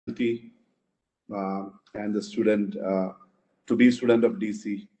and the student, to be student of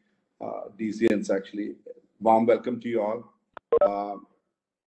DCNs actually. Warm welcome to you all.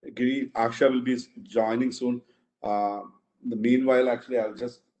 Giri, Aksha will be joining soon. The meanwhile, actually, I'll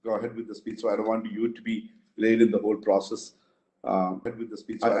just go ahead with the speech. So I don't want you to be late in the whole process. With the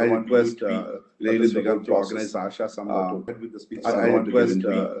speech, I request ladies Begum to organize Asha somewhat. With the speech, I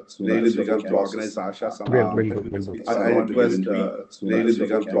request ladies Begum to organize Asha somewhat. I request ladies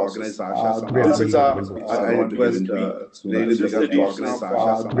Begum to organize Asha somewhat. This is our. I request ladies Begum to organize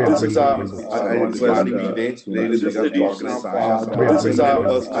Asha somewhat. This is our. I request ladies Begum to organize Asha somewhat. This is our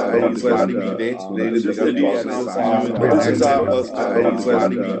first. I request ladies Begum to organize Asha somewhat. This is our first. I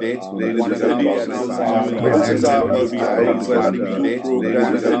request ladies Begum to organize Asha somewhat. This is our first. I request.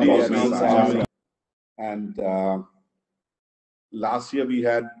 And last year we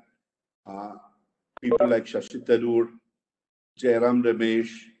had people like Shashi Tharoor, Jairam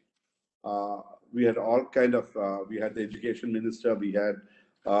Ramesh. We had all kind of. We had the education minister. We had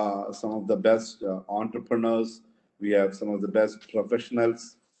some of the best entrepreneurs. We have some of the best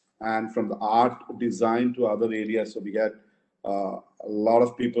professionals, and from the art, design to other areas. So we had a lot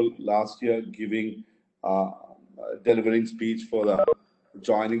of people last year giving. Delivering speech for the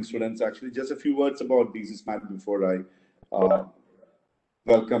joining students. Actually, just a few words about DCSMAT before I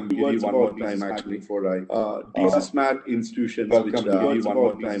welcome Giri one more time. Actually, before I DCSMAT institutions, welcome Giri one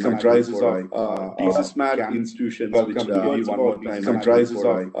more time. Comprises of DCSMAT institutions, welcome Giri one more time. Comprises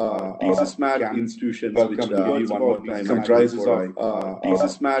of DCSMAT institutions, welcome Giri one more time. Comprises of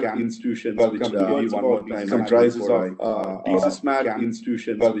DCSMAT institutions, welcome Giri one more time. Comprises of DCSMAT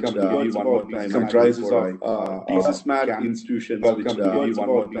institutions, welcome Giri one more time. Comprises of DCSMAT institutions, welcome Giri one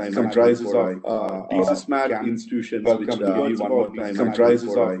more time. Comprises of DCSMAT institutions, welcome Giri one more time. Comprises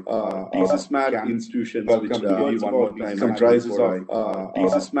of DCSMAT institutions, welcome Giri one more time. Comprises of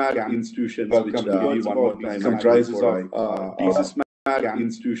DCSMAT institutions, welcome Giri one more time. Comprises of DCSMAT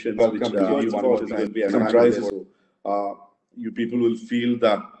institutions, welcome Giri one more time. Comprises. You people will feel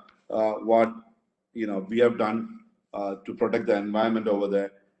that what we have done to protect the environment over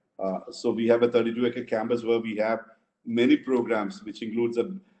there. So we have a 32-acre campus where we have many programs, which includes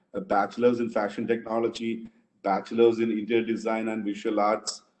a bachelor's in fashion technology, bachelor's in interior design and visual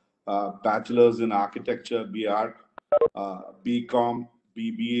arts, bachelor's in architecture, BArt, BCom,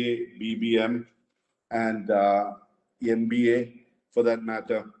 BBA, BBM, and MBA for that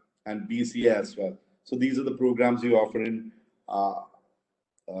matter, and BCA as well. So these are the programs we offer in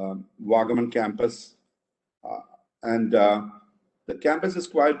Wagaman campus. And the campus is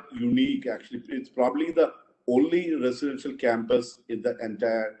quite unique, actually. It's probably the only residential campus in the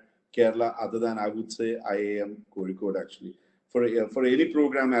entire Kerala, other than, I would say, IAM Kozhikode, actually. For any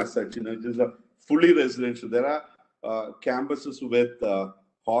program as such, it is a fully residential. There are campuses with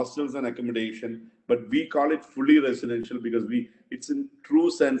hostels and accommodation, but we call it fully residential because it's in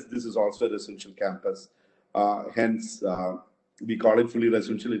true sense, this is also a residential campus. Hence, we call it fully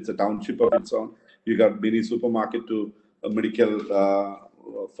residential. It's a township of its own. You got mini supermarket to a medical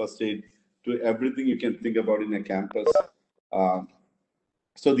first aid to everything you can think about in a campus.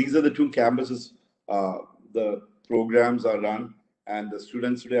 So these are the two campuses. The programs are run, and the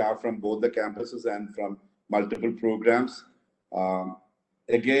students today are from both the campuses and from multiple programs.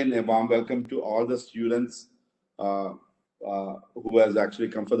 Again, a warm welcome to all the students who has actually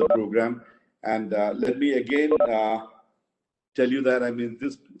come for the program. And let me again tell you that, I mean,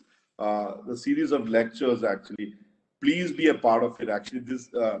 this the series of lectures, actually, please be a part of it. Actually, this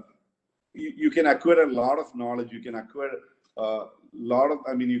you can acquire a lot of knowledge. You can acquire a lot of,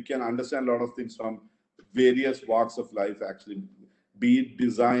 I mean, you can understand a lot of things from various walks of life, actually, be it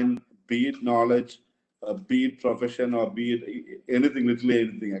design, be it knowledge, be it profession, or be it anything, literally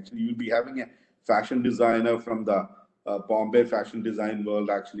anything. Actually, you'll be having a fashion designer from the Bombay fashion design world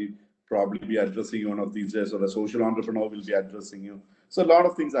actually probably be addressing you one of these days, or a social entrepreneur will be addressing you. So a lot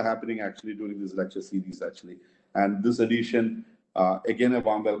of things are happening actually during this lecture series actually. And this edition, again, a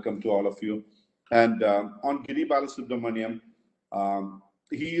warm welcome to all of you. And on GIRI BALASUBRAMANIAN,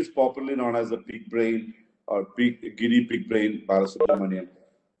 he is popularly known as the PICKBRAIN or GIRI PICKBRAIN BALASUBRAMANIAN.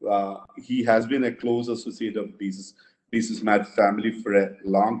 He has been a close associate of DCSMAT family for a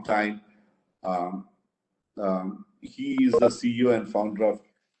long time. He is the CEO and founder of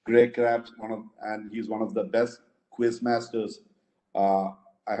Grey Crabs, and he's one of the best quiz masters I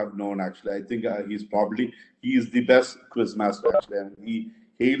have known. Actually, I think he is the best quiz master actually, and he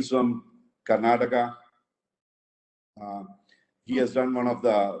hails from Karnataka. He has done one of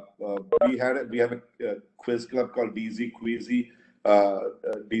the we have a quiz club called DC Quiz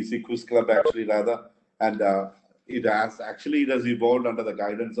Club actually rather, and it has evolved under the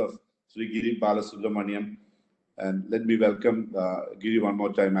guidance of Sri GIRI BALASUBRAMANIAN. And let me welcome GIRI one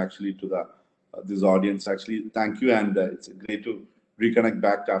more time actually to the this audience. Actually, thank you, and it's great to reconnect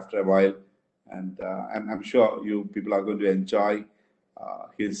back after a while. And I'm sure you people are going to enjoy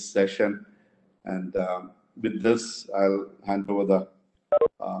his session. And with this, I'll hand over the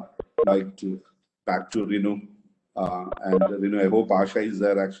mic back to Renu. And Renu, I hope Asha is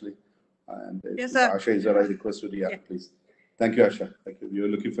there actually. And yes, if Asha is there, I request you to, yeah, please. Thank you, Asha. Thank you. We were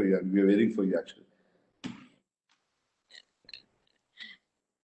looking for you, and we were waiting for you actually.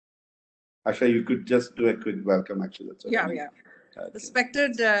 Asha, you could just do a quick welcome actually. That's okay. Yeah. Okay.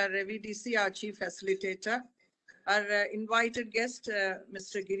 Respected Ravi DC, our chief facilitator, our invited guest,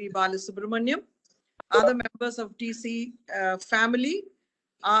 Mr. GIRI BALASUBRAMANIAN, other members of DC family,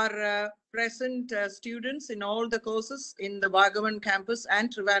 our present students in all the courses in the Vagaman campus and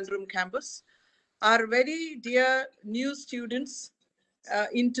Trivandrum campus, our very dear new students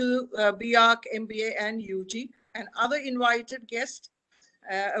into BArch, MBA and UG, and other invited guests,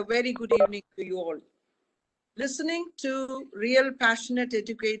 a very good evening to you all. Listening to real passionate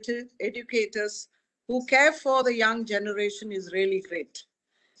educators who care for the young generation is really great.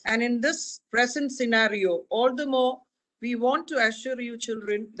 And in this present scenario, all the more, we want to assure you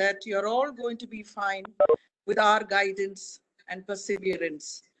children that you're all going to be fine with our guidance and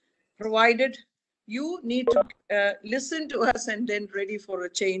perseverance, provided you need to listen to us and then ready for a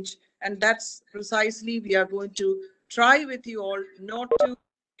change. And that's precisely we are going to try with you all not to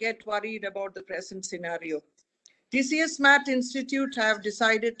get worried about the present scenario. DCSMAT Institute have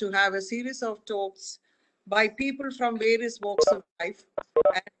decided to have a series of talks by people from various walks of life.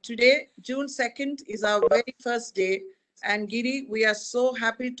 And today, June 2nd, is our very first day. And GIRI, we are so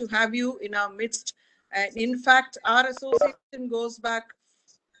happy to have you in our midst. And in fact, our association goes back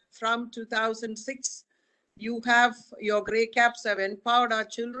from 2006. You have, your grey caps have empowered our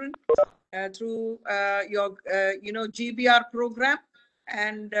children through your, GBR program.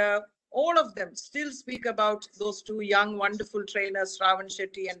 And all of them still speak about those two young, wonderful trainers, Shravan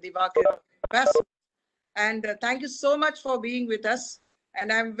Shetty and Divakar Basu. And thank you so much for being with us.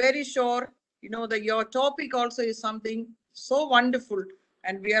 And I'm very sure, that your topic also is something so wonderful.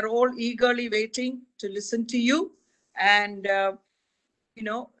 And we are all eagerly waiting to listen to you and,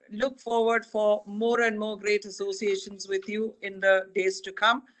 look forward for more and more great associations with you in the days to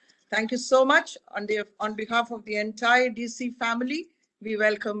come. Thank you so much. On behalf of the entire DC family, we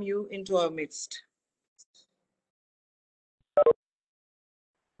welcome you into our midst.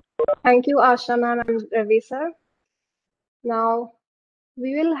 Thank you, Asha ma'am and Ravi sir. Now,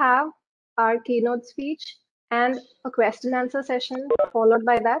 we will have our keynote speech and a question answer session followed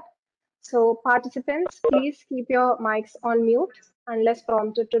by that. So participants, please keep your mics on mute unless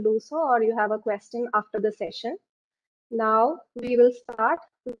prompted to do so or you have a question after the session. Now, we will start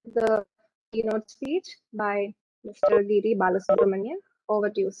with the keynote speech by Mr. GIRI BALASUBRAMANIAN. Over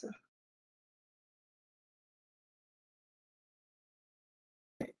to you, sir.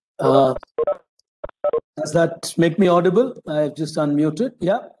 Does that make me audible? I've just unmuted.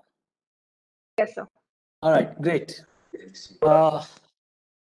 Yeah. Yes, sir. All right, great.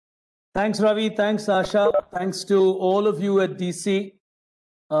 Thanks, Ravi. Thanks, Asha. Thanks to all of you at DC.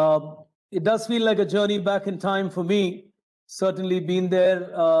 It does feel like a journey back in time for me. Certainly been there.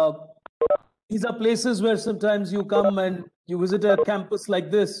 These are places where sometimes you come and you visit a campus like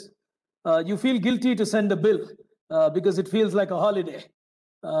this. You feel guilty to send a bill because it feels like a holiday.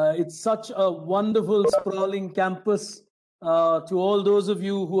 It's such a wonderful, sprawling campus. To all those of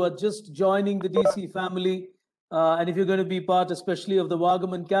you who are just joining the DC family, and if you're going to be part especially of the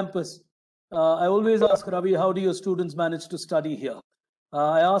Vagaman campus, I always ask Ravi, how do your students manage to study here?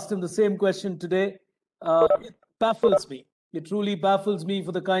 I asked him the same question today. It baffles me. It truly baffles me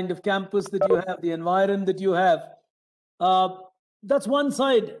for the kind of campus that you have, the environment that you have. That's one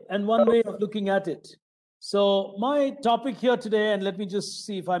side and one way of looking at it. So my topic here today, and let me just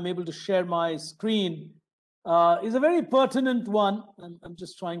see if I'm able to share my screen, is a very pertinent one. I'm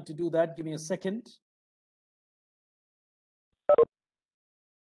just trying to do that. Give me a second.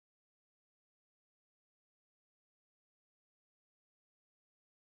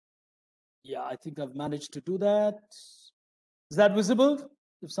 Yeah, I think I've managed to do that. Is that visible?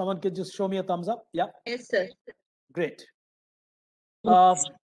 If someone can just show me a thumbs up. Yeah. Yes, sir. Great.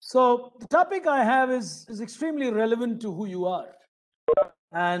 So the topic I have is extremely relevant to who you are.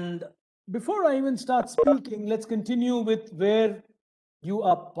 And before I even start speaking, let's continue with where you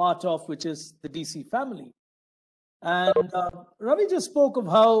are part of, which is the DC family. And Ravi just spoke of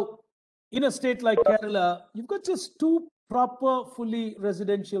how in a state like Kerala, you've got just two proper, fully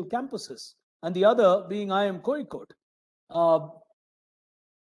residential campuses. and the other being IIM Kozhikode.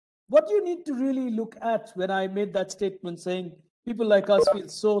 What you need to really look at when I made that statement saying people like us feel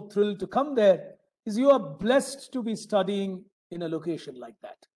so thrilled to come there is you are blessed to be studying in a location like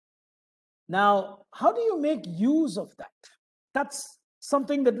that. Now, how do you make use of that? That's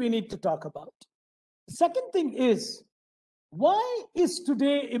something that we need to talk about. The second thing is, why is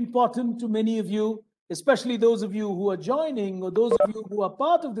today important to many of you, especially those of you who are joining or those of you who are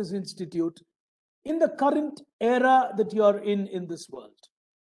part of this institute, in the current era that you are in this world?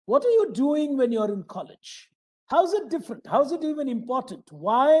 What are you doing when you're in college? How's it different? How's it even important?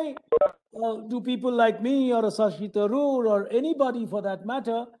 Why do people like me or a Shashi Tharoor or anybody for that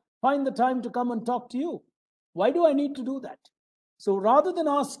matter find the time to come and talk to you? Why do I need to do that? So rather than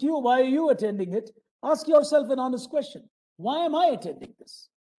ask you, why are you attending it? Ask yourself an honest question. Why am I attending this?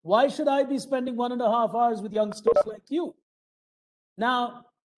 Why should I be spending 1.5 hours with youngsters like you? Now,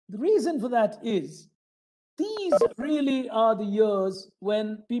 the reason for that is these really are the years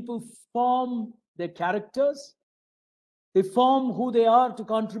when people form their characters, they form who they are to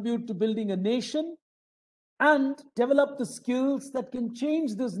contribute to building a nation, and develop the skills that can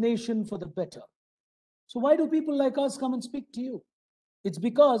change this nation for the better. So why do people like us come and speak to you? It's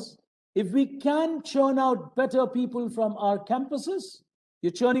because if we can churn out better people from our campuses,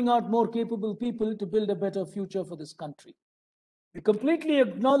 you're churning out more capable people to build a better future for this country. We completely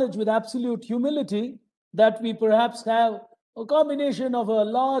acknowledge with absolute humility that we perhaps have a combination of a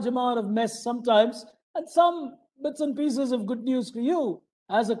large amount of mess sometimes and some bits and pieces of good news for you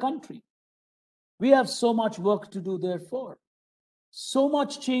as a country. We have so much work to do, therefore, so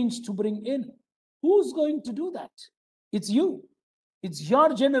much change to bring in. Who's going to do that? It's you. It's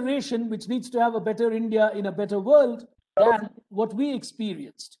your generation which needs to have a better India in a better world than what we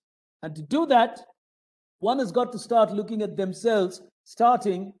experienced. And to do that, one has got to start looking at themselves,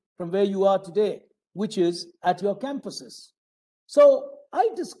 starting from where you are today, which is at your campuses. So I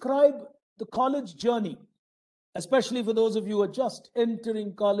describe the college journey, especially for those of you who are just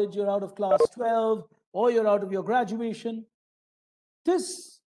entering college, you're out of class 12, or you're out of your graduation.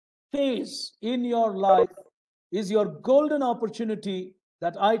 This phase in your life is your golden opportunity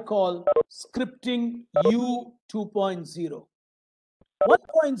that I call scripting you 2.0.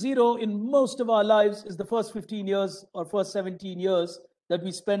 1.0 in most of our lives is the first 15 years or first 17 years that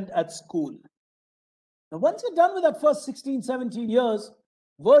we spend at school. Now, once you're done with that first 16, 17 years,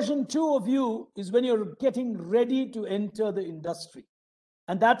 version 2 of you is when you're getting ready to enter the industry.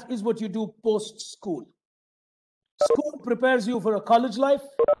 And that is what you do post-school. School prepares you for a college life.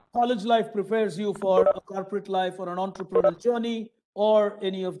 College life prepares you for a corporate life or an entrepreneurial journey or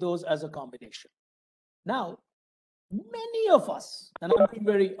any of those as a combination. Now, many of us, and I'm being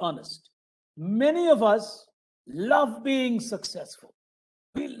very honest, many of us love being successful.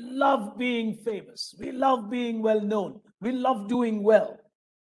 We love being famous. We love being well known. We love doing well.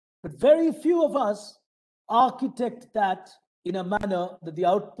 But very few of us architect that in a manner that the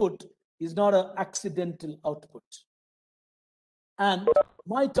output is not an accidental output. And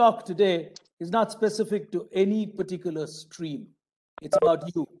my talk today is not specific to any particular stream. It's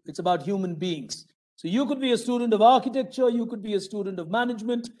about you. It's about human beings. So you could be a student of architecture, you could be a student of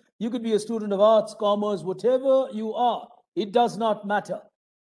management, you could be a student of arts, commerce, whatever you are. It does not matter.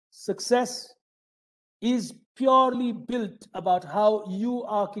 Success is purely built about how you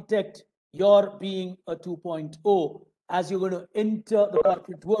architect your being a 2.0 as you're going to enter the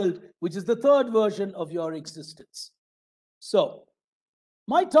corporate world, which is the third version of your existence. So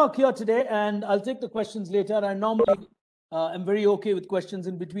my talk here today, and I'll take the questions later. I normally am very okay with questions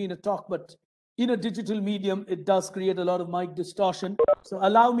in between a talk, but in a digital medium, it does create a lot of mic distortion. So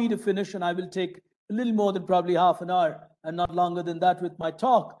allow me to finish, and I will take a little more than probably half an hour and not longer than that with my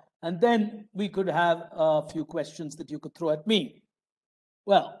talk. And then we could have a few questions that you could throw at me.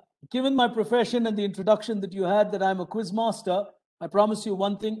 Well, given my profession and the introduction that you had that I'm a quiz master, I promise you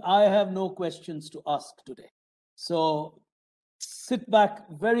one thing, I have no questions to ask today. So sit back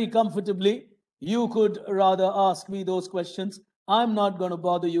very comfortably. You could rather ask me those questions. I'm not going to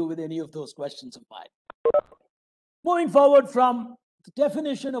bother you with any of those questions of mine. Moving forward from the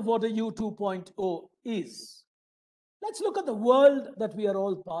definition of what a U 2.0 is, let's look at the world that we are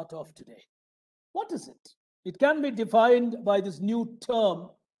all part of today. What is it? It can be defined by this new term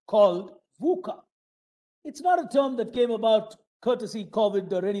called VUCA. It's not a term that came about courtesy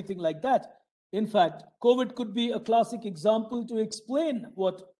COVID or anything like that. In fact, COVID could be a classic example to explain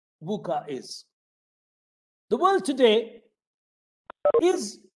what VUCA is. The world today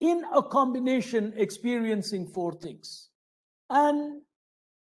is in a combination experiencing four things. And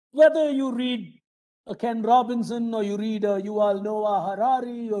whether you read a Ken Robinson, or you read a Yuval Noah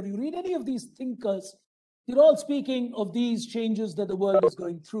Harari, or you read any of these thinkers, they're all speaking of these changes that the world is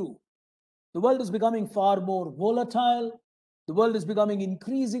going through. The world is becoming far more volatile. The world is becoming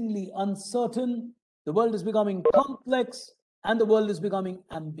increasingly uncertain. The world is becoming complex, and the world is becoming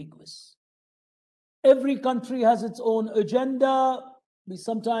ambiguous. Every country has its own agenda. We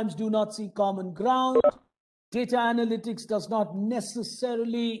sometimes do not see common ground. Data analytics does not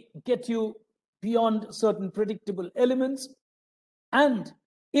necessarily get you beyond certain predictable elements. And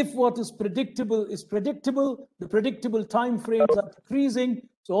if what is predictable, the predictable time frames are decreasing.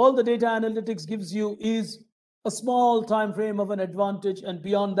 So all the data analytics gives you is a small time frame of an advantage, and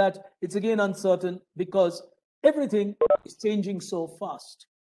beyond that, it's again uncertain because everything is changing so fast.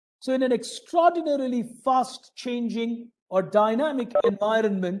 So in an extraordinarily fast changing or dynamic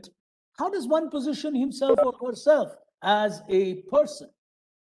environment, how does one position himself or herself as a person?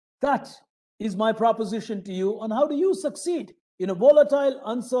 That is my proposition to you on how do you succeed in a volatile,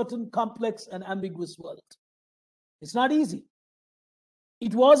 uncertain, complex, and ambiguous world. It's not easy.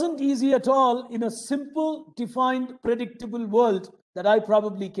 It wasn't easy at all in a simple, defined, predictable world that I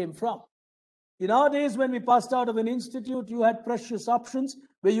probably came from. In our days, when we passed out of an institute, you had precious options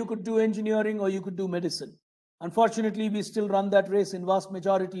where you could do engineering or you could do medicine. Unfortunately, we still run that race in vast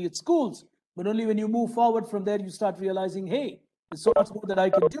majority at schools, but only when you move forward from there, you start realizing, hey, there's so much more that I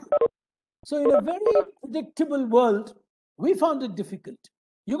can do. So in a very predictable world, we found it difficult.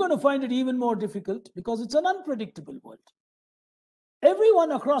 You're going to find it even more difficult because it's an unpredictable world.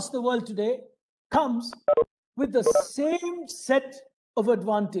 Everyone across the world today comes with the same set of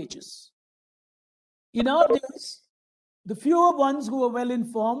advantages. In our days, the fewer ones who were well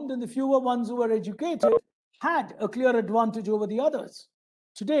informed and the fewer ones who were educated had a clear advantage over the others.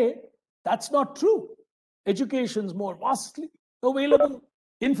 Today, that's not true. Education is more vastly available.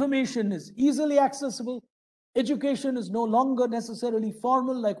 Information is easily accessible. Education is no longer necessarily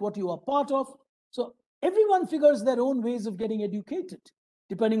formal like what you are part of. So everyone figures their own ways of getting educated,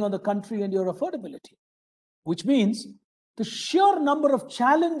 depending on the country and your affordability, which means the sheer number of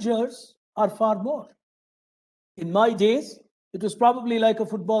challengers are far more. In my days, it was probably like a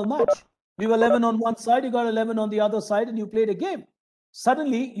football match. We were 11 on one side, you got 11 on the other side, and you played a game.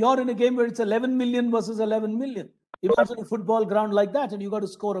 Suddenly, you're in a game where it's 11 million versus 11 million. Imagine a football ground like that, and you got to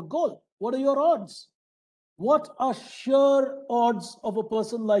score a goal. What are your odds? What are sheer odds of a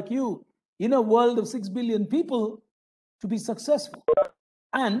person like you in a world of 6 billion people to be successful?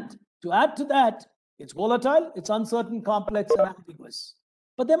 And to add to that, it's volatile, it's uncertain, complex, and ambiguous.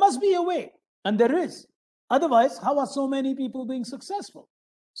 But there must be a way, and there is. Otherwise, how are so many people being successful?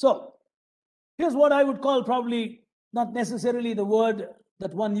 So here's what I would call probably not necessarily the word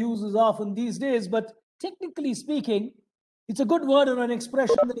that one uses often these days, but technically speaking, it's a good word or an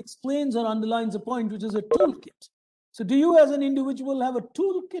expression that explains or underlines a point, which is a toolkit. So do you as an individual have a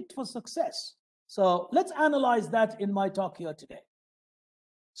toolkit for success? So let's analyze that in my talk here today.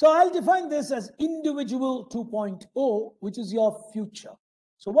 So I'll define this as individual 2.0, which is your future.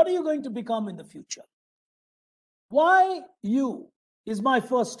 So what are you going to become in the future? Why you is my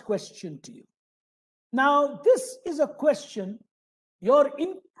first question to you. Now, this is a question you're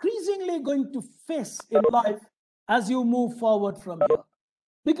increasingly going to face in life as you move forward from here.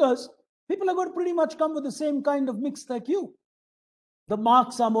 Because people are going to pretty much come with the same kind of mix like you. The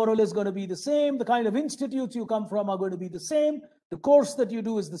marks are more or less going to be the same. The kind of institutes you come from are going to be the same. The course that you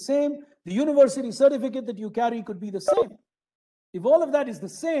do is the same. The university certificate that you carry could be the same. If all of that is the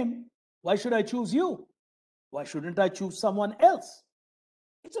same, why should I choose you? Why shouldn't I choose someone else?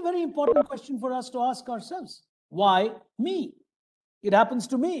 It's a very important question for us to ask ourselves. Why me? It happens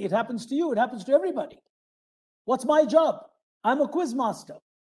to me. It happens to you. It happens to everybody. What's my job? I'm a quiz master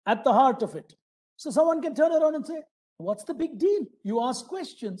at the heart of it. So someone can turn around and say, what's the big deal? You ask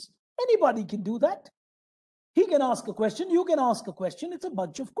questions. Anybody can do that. He can ask a question. You can ask a question. It's a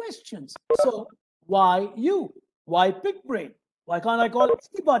bunch of questions. So why you? Why PICKBRAIN? Why can't I call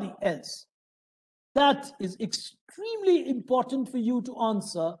anybody else? That is extremely important for you to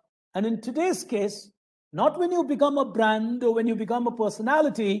answer. And in today's case, not when you become a brand or when you become a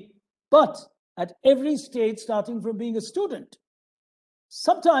personality, but at every stage, starting from being a student.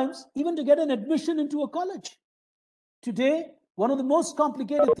 Sometimes even to get an admission into a college. Today, one of the most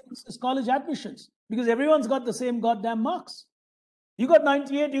complicated things is college admissions because everyone's got the same goddamn marks. You got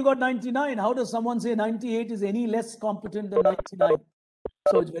 98, you got 99. How does someone say 98 is any less competent than 99?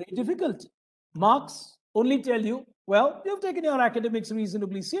 So it's very difficult. Marks only tell you, well, you've taken your academics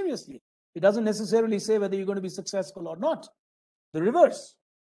reasonably seriously. It doesn't necessarily say whether you're going to be successful or not. The reverse.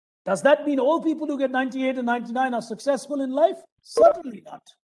 Does that mean all people who get 98 and 99 are successful in life? Certainly not.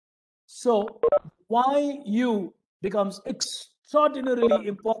 So why you becomes extraordinarily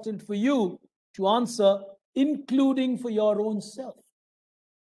important for you to answer, including for your own self.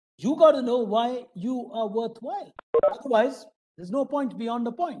 You got to know why you are worthwhile. Otherwise, there's no point beyond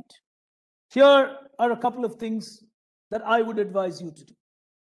the point. Here are a couple of things that I would advise you to do.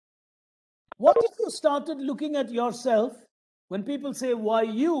 What if you started looking at yourself when people say, why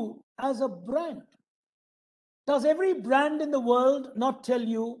you, as a brand? Does every brand in the world not tell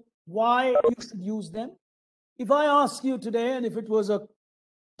you why you should use them? If I ask you today, and if it was a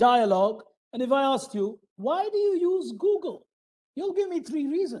dialogue, and if I asked you, why do you use Google? You'll give me 3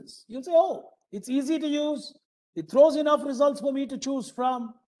 reasons. You'll say, oh, it's easy to use, it throws enough results for me to choose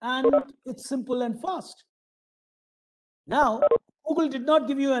from, and it's simple and fast. Now, Google did not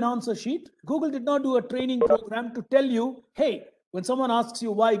give you an answer sheet. Google did not do a training program to tell you, hey, when someone asks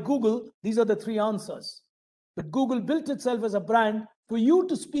you why Google, these are the 3 answers. But Google built itself as a brand for you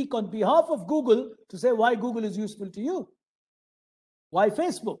to speak on behalf of Google to say why Google is useful to you. Why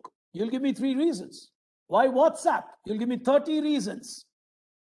Facebook? You'll give me 3 reasons. Why WhatsApp? You'll give me 30 reasons.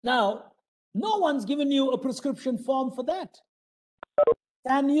 Now, no one's given you a prescription form for that.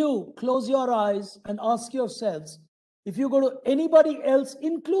 Can you close your eyes and ask yourselves, if you go to anybody else,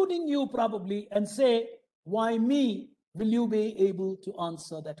 including you probably, and say, why me, will you be able to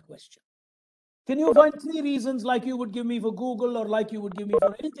answer that question? Can you find 3 reasons like you would give me for Google or like you would give me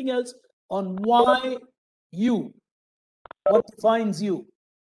for anything else on why you, what defines you?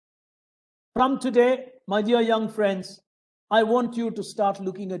 From today, my dear young friends, I want you to start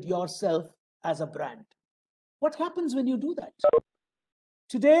looking at yourself as a brand. What happens when you do that?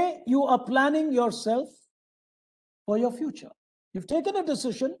 Today, you are planning yourself for your future. You've taken a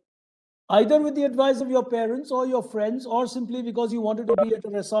decision, either with the advice of your parents or your friends, or simply because you wanted to be at a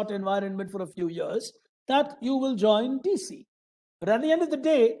resort environment for a few years, that you will join DC. But at the end of the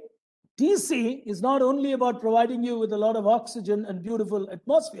day, DC is not only about providing you with a lot of oxygen and beautiful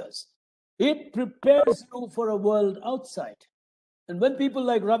atmospheres. It prepares you for a world outside. And when people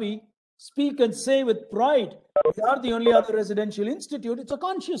like Ravi speak and say with pride, we are the only other residential institute, it's a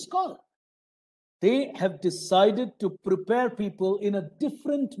conscious call. They have decided to prepare people in a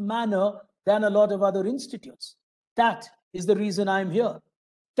different manner than a lot of other institutes. That is the reason I'm here.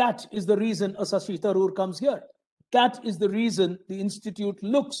 That is the reason Shashi Tharoor comes here. That is the reason the institute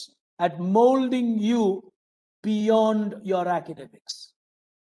looks at molding you beyond your academics.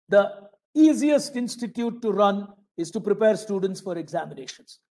 The easiest institute to run is to prepare students for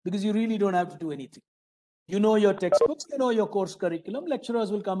examinations, because you really don't have to do anything. You know your textbooks, you know your course curriculum,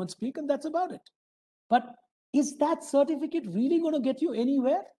 lecturers will come and speak, and that's about it. But is that certificate really going to get you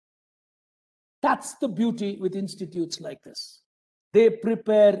anywhere? That's the beauty with institutes like this. They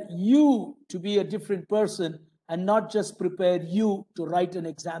prepare you to be a different person and not just prepare you to write an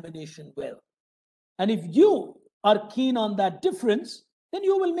examination well. And if you are keen on that difference, then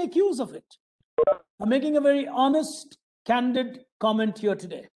you will make use of it. I'm making a very honest, candid comment here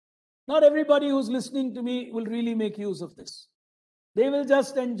today. Not everybody who's listening to me will really make use of this. They will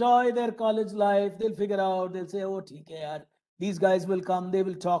just enjoy their college life. They'll figure out, they'll say, oh, theek hai yaar. These guys will come, they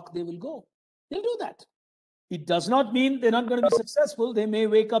will talk, they will go. They'll do that. It does not mean they're not going to be successful. They may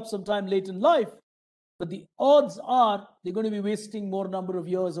wake up sometime late in life, but the odds are they're going to be wasting more number of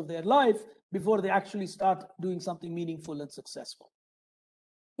years of their life before they actually start doing something meaningful and successful.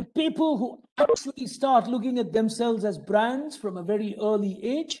 But people who actually start looking at themselves as brands from a very early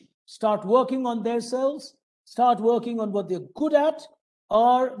age, start working on themselves, start working on what they're good at,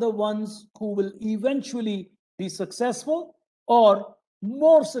 are the ones who will eventually be successful or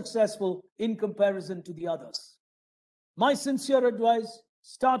more successful in comparison to the others. My sincere advice,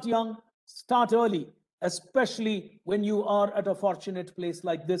 start young, start early, especially when you are at a fortunate place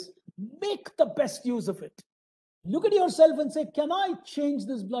like this. Make the best use of it. Look at yourself and say, can I change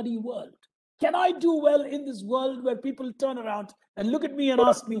this bloody world? Can I do well in this world where people turn around and look at me and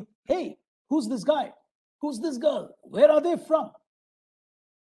ask me, hey, who's this guy? Who's this girl? Where are they from?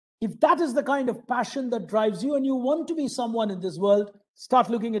 If that is the kind of passion that drives you and you want to be someone in this world, start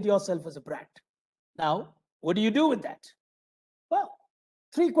looking at yourself as a brand. Now, what do you do with that? Well,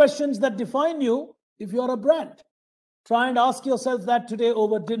 3 questions that define you if you're a brand. Try and ask yourself that today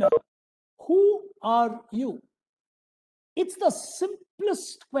over dinner. Who are you? It's the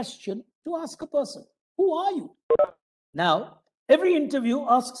simplest question to ask a person. Who are you? Now, every interview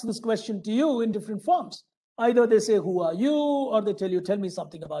asks this question to you in different forms. Either they say, who are you? Or they tell you, tell me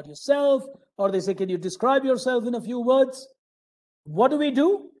something about yourself. Or they say, can you describe yourself in a few words? What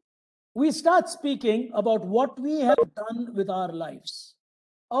do? We start speaking about what we have done with our lives.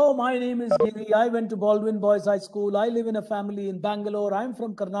 Oh, my name is Giri. I went to Baldwin Boys High School. I live in a family in Bangalore. I'm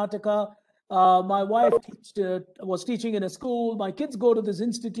from Karnataka. My wife was teaching in a school. My kids go to this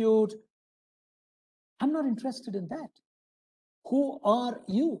institute. I'm not interested in that. Who are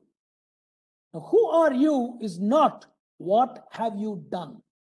you? Now, who are you is not what have you done.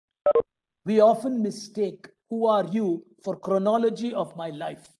 We often mistake who are you for chronology of my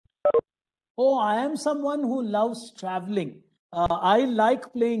life. Oh, I am someone who loves traveling. I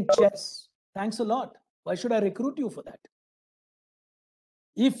like playing chess. Thanks a lot. Why should I recruit you for that?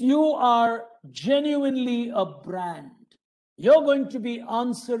 If you are genuinely a brand, you're going to be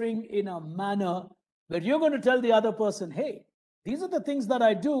answering in a manner where you're going to tell the other person, hey, these are the things that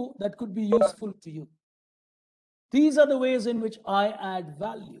I do that could be useful to you. These are the ways in which I add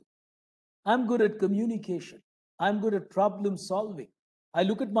value. I'm good at communication. I'm good at problem solving. I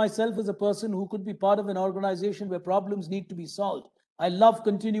look at myself as a person who could be part of an organization where problems need to be solved. I love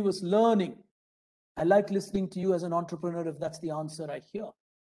continuous learning. I like listening to you as an entrepreneur if that's the answer I hear.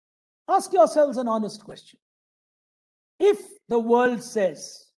 Ask yourselves an honest question. If the world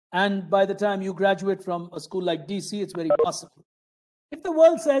says, and by the time you graduate from a school like DC, it's very possible. If the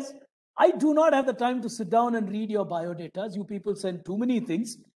world says, I do not have the time to sit down and read your biodatas, you people send too many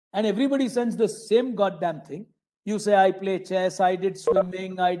things, and everybody sends the same goddamn thing. You say, I play chess, I did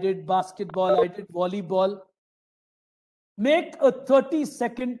swimming, I did basketball, I did volleyball. Make a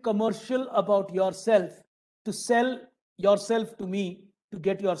 30-second commercial about yourself to sell yourself to me to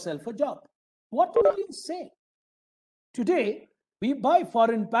get yourself a job. What will you say? Today, we buy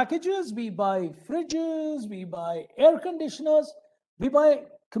foreign packages, we buy fridges, we buy air conditioners, we buy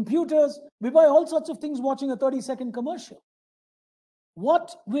computers, we buy all sorts of things watching a 30-second commercial.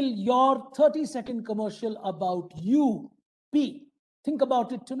 What will your 30-second commercial about you be? Think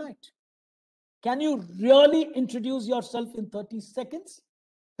about it tonight. Can you really introduce yourself in 30 seconds?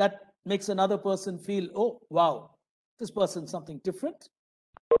 That makes another person feel, oh, wow, this person's something different.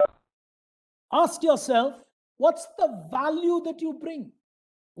 Ask yourself, what's the value that you bring?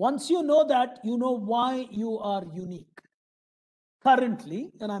 Once you know that, you know why you are unique.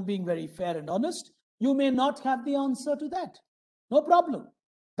 Currently, and I'm being very fair and honest, you may not have the answer to that. No problem.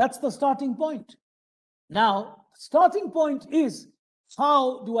 That's the starting point. Now, starting point is,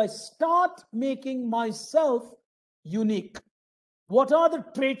 how do I start making myself unique? What are the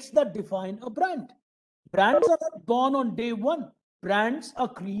traits that define a brand? Brands are not born on day one. Brands are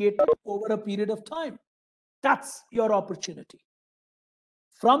created over a period of time. That's your opportunity.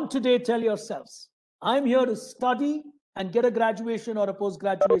 From today, tell yourselves, I'm here to study and get a graduation or a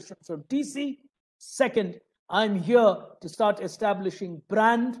post-graduation from DC. Second, I'm here to start establishing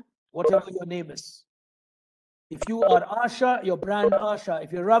brand, whatever your name is. If you are Asha, your brand Asha.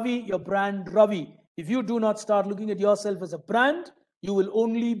 If you're Ravi, your brand Ravi. If you do not start looking at yourself as a brand, you will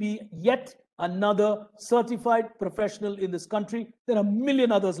only be yet another certified professional in this country. There are a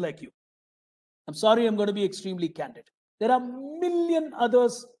million others like you. I'm sorry, I'm going to be extremely candid. There are a million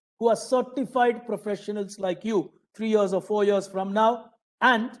others who are certified professionals like you 3 years or 4 years from now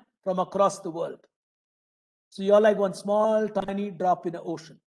and from across the world. So you're like one small, tiny drop in the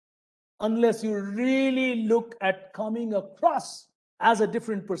ocean. Unless you really look at coming across as a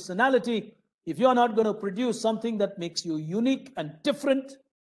different personality, if you're not going to produce something that makes you unique and different,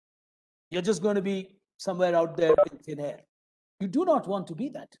 you're just going to be somewhere out there in thin air. You do not want to be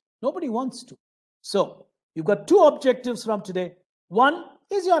that. Nobody wants to. So you've got two objectives from today. One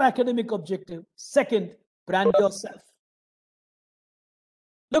is your academic objective. Second, brand yourself.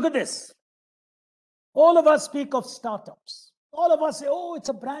 Look at this. All of us speak of startups. All of us say, oh, it's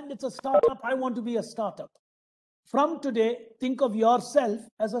a brand, it's a startup. I want to be a startup. From today, think of yourself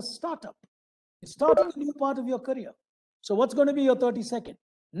as a startup. You're starting a new part of your career. So what's going to be your 30-second?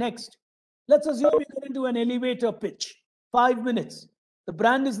 Next, let's assume you get into an elevator pitch. 5 minutes. The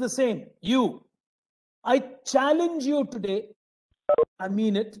brand is the same. You. I challenge you today. I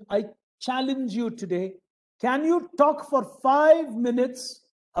mean it. I challenge you today. Can you talk for 5 minutes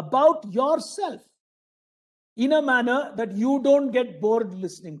about yourself in a manner that you don't get bored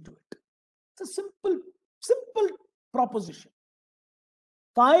listening to it? It's a simple proposition.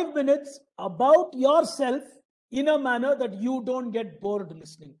 5 minutes about yourself in a manner that you don't get bored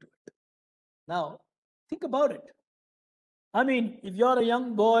listening to it. Now, think about it. I mean, if you're a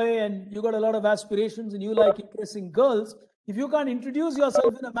young boy and you got a lot of aspirations and you like impressing girls, if you can't introduce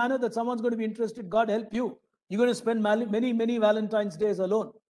yourself in a manner that someone's going to be interested, God help you. You're going to spend many Valentine's days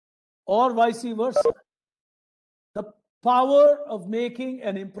alone, or vice versa. The power of making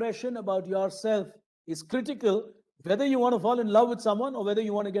an impression about yourself is critical, whether you want to fall in love with someone or whether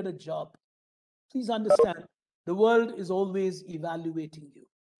you want to get a job. Please understand, the world is always evaluating you.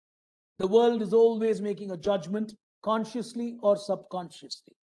 The world is always making a judgment, consciously or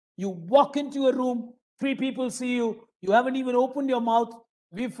subconsciously. You walk into a room, 3 people see you, you haven't even opened your mouth,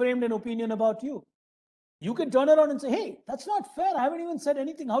 we've framed an opinion about you. You can turn around and say, hey, that's not fair. I haven't even said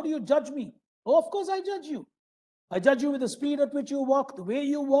anything. How do you judge me? Oh, of course I judge you. I judge you with the speed at which you walk, the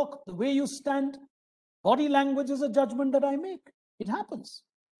way you stand. Body language is a judgment that I make. It happens.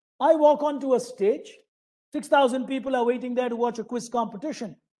 I walk onto a stage, 6,000 people are waiting there to watch a quiz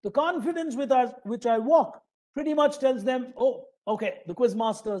competition. The confidence with which I walk pretty much tells them, oh, okay, the quiz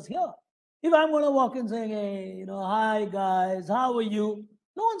master is here. If I'm going to walk in saying, hey, hi guys, how are you?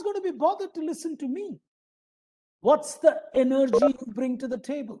 No one's going to be bothered to listen to me. What's the energy you bring to the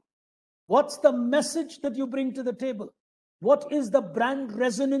table? What's the message that you bring to the table? What is the brand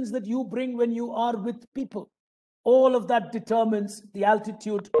resonance that you bring when you are with people? All of that determines the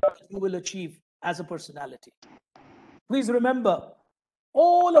altitude that you will achieve as a personality. Please remember,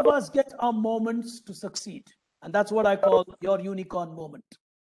 all of us get our moments to succeed. And that's what I call your unicorn moment.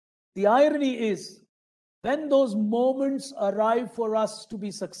 The irony is, when those moments arrive for us to be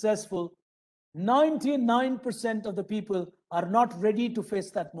successful, 99% of the people are not ready to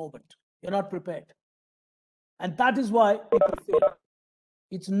face that moment. You're not prepared. And that is why people fail.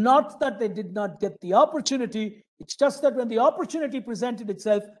 It's not that they did not get the opportunity. It's just that when the opportunity presented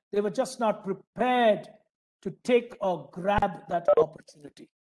itself, they were just not prepared to take or grab that opportunity.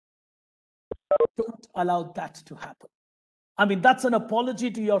 Don't allow that to happen. I mean, that's an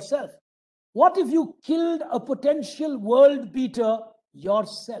apology to yourself. What if you killed a potential world beater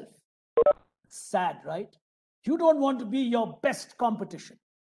yourself? Sad, right? You don't want to be your best competition.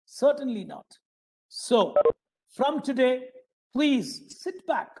 Certainly not. So, from today, please sit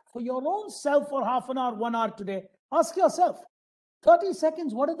back for your own self for half an hour, 1 hour today. Ask yourself, 30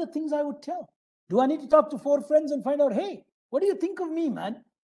 seconds, what are the things I would tell? Do I need to talk to 4 friends and find out, hey, what do you think of me, man?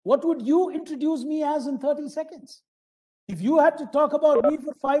 What would you introduce me as in 30 seconds? If you had to talk about me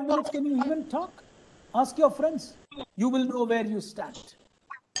for 5 minutes, can you even talk? Ask your friends. You will know where you stand.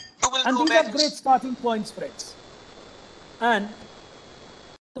 And these are great starting points, friends. And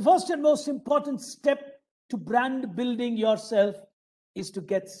the first and most important step to brand building yourself is to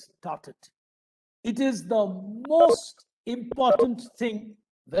get started. It is the most important thing,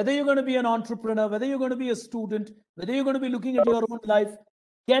 whether you're going to be an entrepreneur, whether you're going to be a student, whether you're going to be looking at your own life,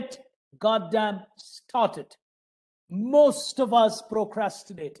 get goddamn started. Most of us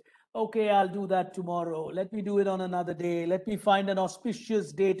procrastinate. Okay, I'll do that tomorrow. Let me do it on another day. Let me find an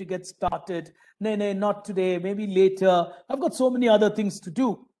auspicious day to get started. No, not today, maybe later. I've got so many other things to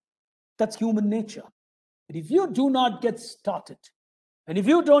do. That's human nature. But if you do not get started, and if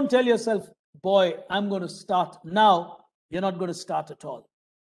you don't tell yourself, boy, I'm going to start now, you're not going to start at all.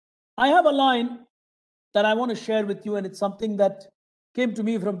 I have a line that I want to share with you, and it's something that came to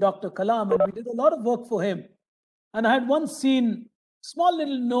me from Dr. Kalam, and we did a lot of work for him. And I had once seen a small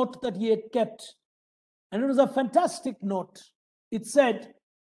little note that he had kept, and it was a fantastic note. It said,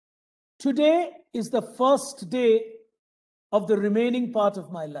 today is the first day of the remaining part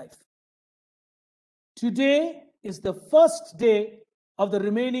of my life. Today is the first day of the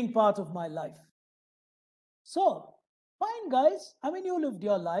remaining part of my life. So, fine, guys. I mean, you lived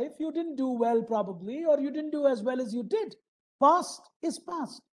your life. You didn't do well, probably, or you didn't do as well as you did. Past is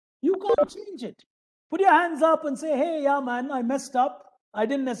past. You can't change it. Put your hands up and say, hey, yeah, man, I messed up. I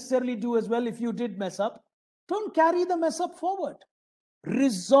didn't necessarily do as well if you did mess up. Don't carry the mess up forward.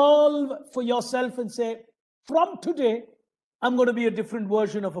 Resolve for yourself and say, from today, I'm going to be a different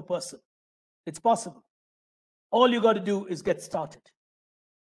version of a person. It's possible. All you got to do is get started.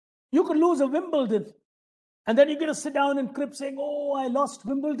 You could lose a Wimbledon, and then you're going to sit down and crib saying, oh, I lost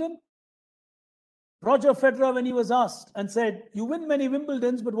Wimbledon. Roger Federer, when he was asked and said, you win many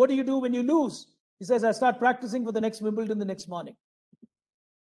Wimbledons, but what do you do when you lose? He says, I start practicing for the next Wimbledon the next morning.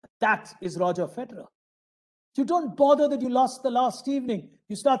 That is Roger Federer. You don't bother that you lost the last evening.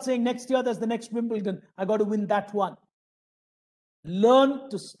 You start saying, next year, there's the next Wimbledon. I got to win that one. Learn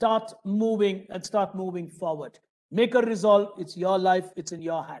to start moving and start moving forward. Make a resolve. It's your life. It's in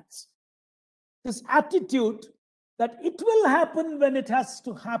your hands. This attitude that it will happen when it has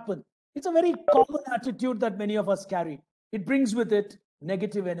to happen. It's a very common attitude that many of us carry. It brings with it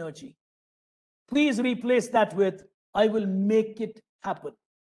negative energy. Please replace that with, I will make it happen.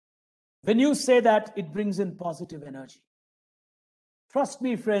 When you say that, it brings in positive energy. Trust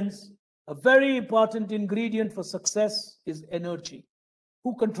me, friends, a very important ingredient for success is energy.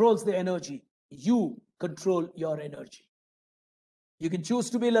 Who controls the energy? You control your energy. You can choose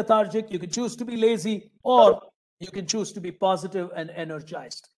to be lethargic, you can choose to be lazy, or you can choose to be positive and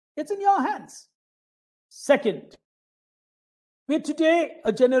energized. It's in your hands. Second, We're today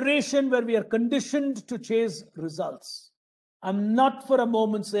a generation where we are conditioned to chase results. I'm not for a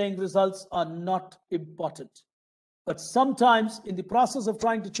moment saying results are not important. But sometimes in the process of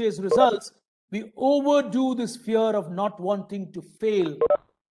trying to chase results, we overdo this fear of not wanting to fail.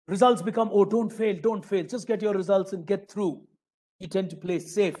 Results become, oh, don't fail, don't fail. Just get your results and get through. You tend to play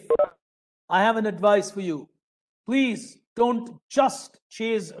safe. I have an advice for you. Please don't just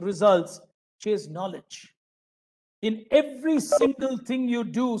chase results, chase knowledge. In every single thing you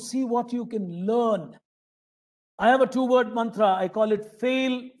do, see what you can learn. I have a 2-word mantra. I call it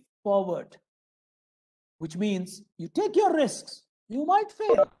fail forward, which means you take your risks. You might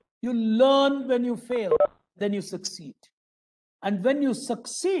fail. You learn when you fail, then you succeed. And when you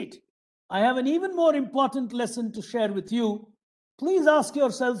succeed, I have an even more important lesson to share with you. Please ask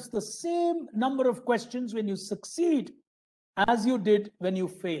yourselves the same number of questions when you succeed as you did when you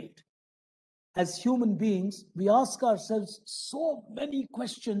failed. As human beings, we ask ourselves so many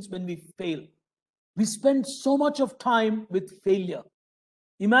questions when we fail. We spend so much of time with failure.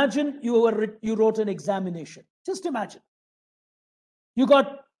 Imagine you wrote an examination. Just imagine. You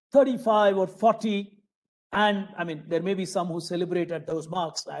got 35 or 40, and I mean, there may be some who celebrate at those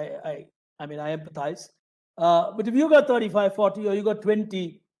marks. I empathize. But if you got 35, 40, or you got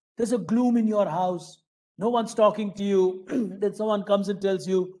 20, there's a gloom in your house. No one's talking to you. Then someone comes and tells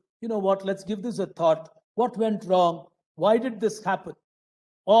you, you know what, let's give this a thought. What went wrong? Why did this happen?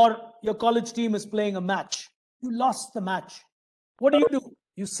 Or your college team is playing a match. You lost the match. What do?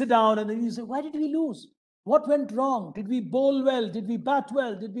 You sit down and then you say, why did we lose? What went wrong? Did we bowl well? Did we bat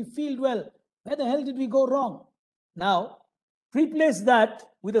well? Did we field well? Where the hell did we go wrong? Now, replace that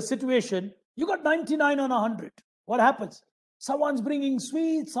with a situation, you got 99 on 100. What happens? Someone's bringing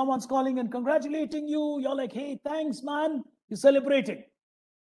sweets, someone's calling and congratulating you. You're like, hey, thanks, man. You're celebrating.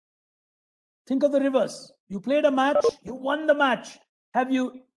 Think of the reverse. You played a match, you won the match. Have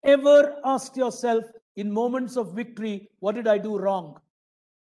you ever asked yourself in moments of victory, what did I do wrong?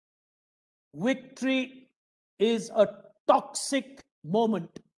 Victory is a toxic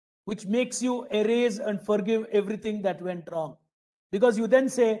moment which makes you erase and forgive everything that went wrong. Because you then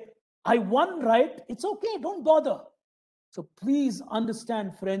say, I won, right? It's okay, don't bother. So please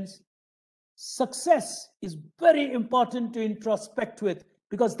understand, friends, success is very important to introspect with,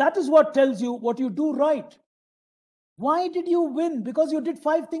 because that is what tells you what you do right. Why did you win? Because you did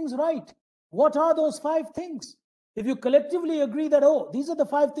 5 things right. What are those 5 things? If you collectively agree that, oh, these are the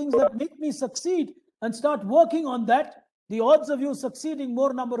 5 things that make me succeed, and start working on that, the odds of you succeeding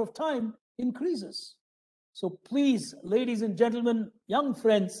more number of time increases. So please, ladies and gentlemen, young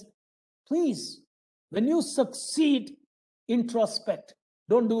friends, please, when you succeed, introspect.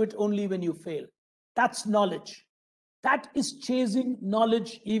 Don't do it only when you fail. That's knowledge. That is chasing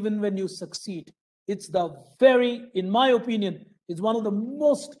knowledge even when you succeed. It's the very, in my opinion, is one of the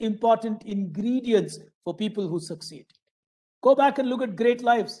most important ingredients for people who succeed. Go back and look at great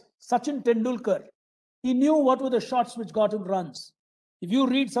lives. Sachin Tendulkar, he knew what were the shots which got him runs. If you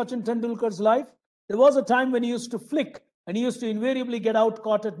read Sachin Tendulkar's life, there was a time when he used to flick and he used to invariably get out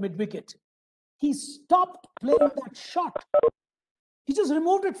caught at mid-wicket. He stopped playing that shot. He just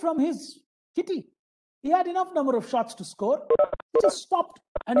removed it from his kitty. He had enough number of shots to score. He just stopped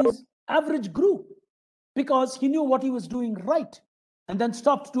and his average grew because he knew what he was doing right and then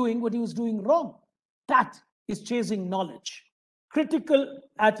stopped doing what he was doing wrong. That is chasing knowledge. Critical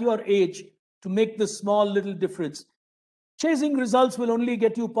at your age to make this small little difference. Chasing results will only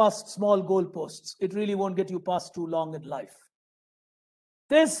get you past small goalposts. It really won't get you past too long in life.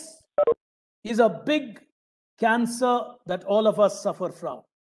 This is a big cancer that all of us suffer from.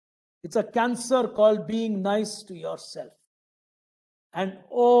 It's a cancer called being nice to yourself. And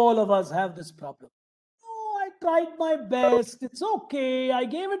all of us have this problem. Oh, I tried my best. It's okay. I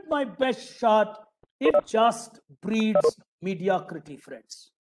gave it my best shot. It just breeds mediocrity,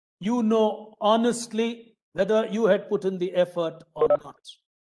 friends. You know honestly whether you had put in the effort or not.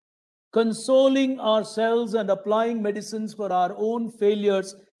 Consoling ourselves and applying medicines for our own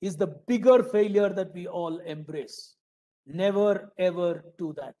failures is the bigger failure that we all embrace. Never ever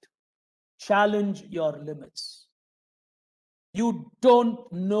do that. Challenge your limits. You don't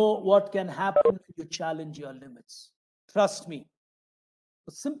know what can happen when you challenge your limits. Trust me.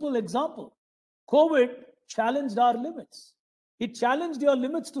 A simple example. COVID challenged our limits. It challenged your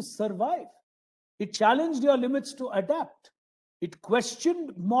limits to survive. It challenged your limits to adapt. It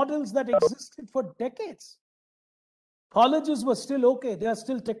questioned models that existed for decades. Colleges were still okay. They are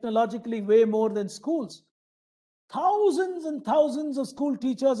still technologically way more than schools. Thousands and thousands of school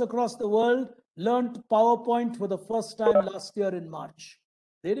teachers across the world learned PowerPoint for the first time last year in March.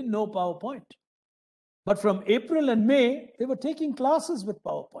 They didn't know PowerPoint. But from April and May, they were taking classes with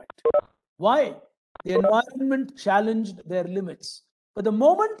PowerPoint. Why? The environment challenged their limits. But the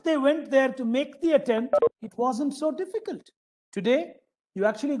moment they went there to make the attempt, it wasn't so difficult. Today, you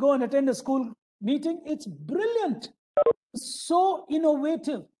actually go and attend a school meeting, it's brilliant, so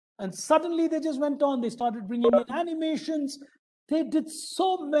innovative. And suddenly they just went on, they started bringing in animations. They did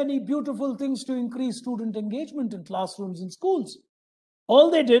so many beautiful things to increase student engagement in classrooms and schools.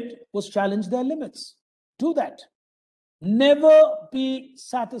 All they did was challenge their limits. Do that. Never be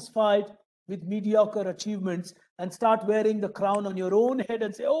satisfied with mediocre achievements and start wearing the crown on your own head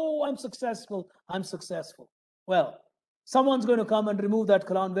and say, oh, I'm successful, I'm successful. Well, someone's going to come and remove that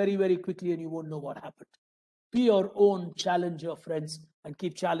crown very, very quickly and you won't know what happened. Be your own challenger, friends, and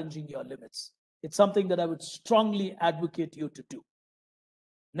keep challenging your limits. It's something that I would strongly advocate you to do.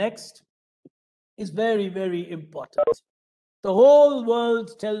 Next is very, very important. The whole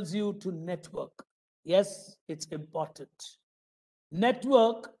world tells you to network. Yes, it's important.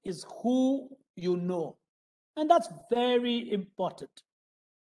 Network is who you know, and that's very important.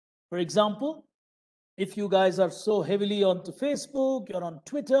 For example, if you guys are so heavily onto Facebook, you're on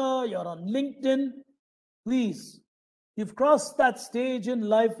Twitter, you're on LinkedIn, please, you've crossed that stage in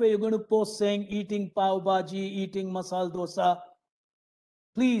life where you're going to post saying eating pav bhaji, eating masala dosa.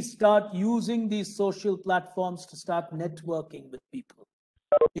 Please start using these social platforms to start networking with people.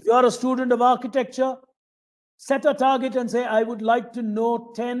 If you're a student of architecture, set a target and say, I would like to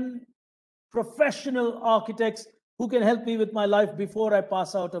know 10 professional architects who can help me with my life before I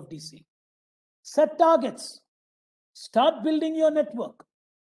pass out of DC. Set targets. Start building your network.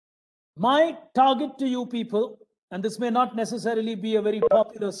 My target to you people, and this may not necessarily be a very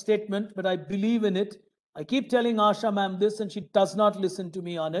popular statement, but I believe in it. I keep telling Asha ma'am this and she does not listen to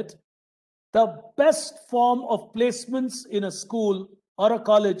me on it. The best form of placements in a school or a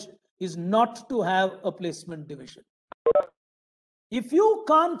college is not to have a placement division. If you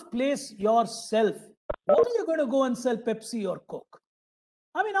can't place yourself, what are you going to go and sell Pepsi or Coke?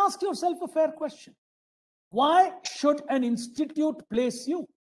 I mean, ask yourself a fair question. Why should an institute place you?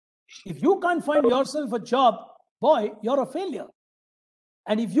 If you can't find yourself a job, boy, you're a failure.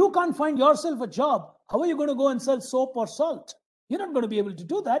 And if you can't find yourself a job, how are you going to go and sell soap or salt? You're not going to be able to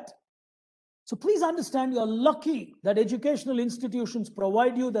do that. So please understand, you're lucky that educational institutions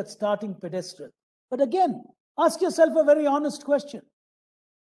provide you that starting pedestal. But again, ask yourself a very honest question.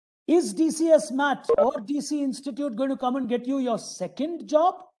 Is DCSMAT or DC Institute going to come and get you your second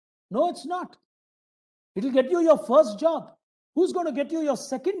job? No, it's not. It'll get you your first job. Who's going to get you your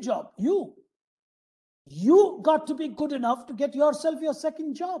second job? You. You got to be good enough to get yourself your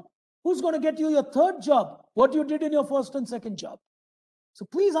second job. Who's going to get you your third job? What you did in your first and second job. So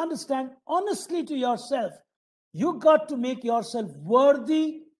please understand, honestly to yourself, you got to make yourself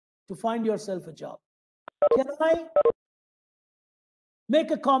worthy to find yourself a job. Can I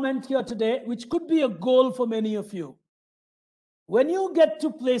make a comment here today, which could be a goal for many of you? When you get to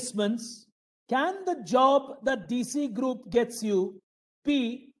placements, can the job that DC Group gets you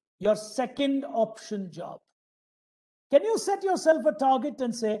be your second option job? Can you set yourself a target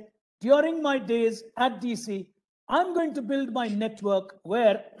and say, during my days at DC, I'm going to build my network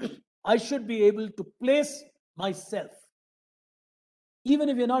where I should be able to place myself. Even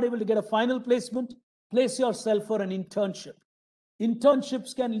if you're not able to get a final placement, place yourself for an internship.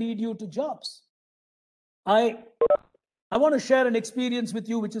 Internships can lead you to jobs. I want to share an experience with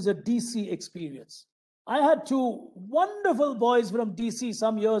you, which is a DC experience. I had two wonderful boys from DC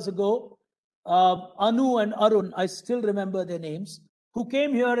some years ago, Anu and Arun, I still remember their names, who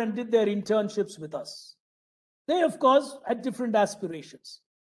came here and did their internships with us. They, of course, had different aspirations.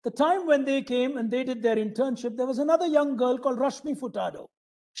 The time when they came and they did their internship, there was another young girl called Rashmi Furtado.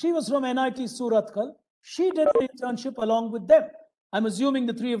 She was from NIT Surathkal. She did an internship along with them. I'm assuming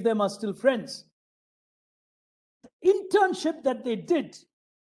the three of them are still friends. The internship that they did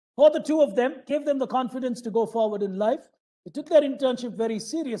for the two of them gave them the confidence to go forward in life. They took their internship very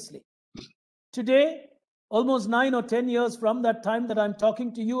seriously. Today, almost 9 or 10 years from that time that I'm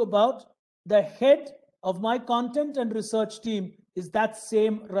talking to you about, the head of my content and research team is that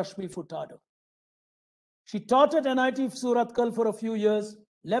same Rashmi Furtado. She taught at NIT Surathkal for a few years,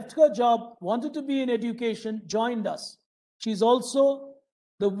 left her job, wanted to be in education, joined us. She's also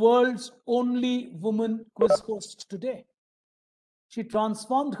the world's only woman quiz host today. She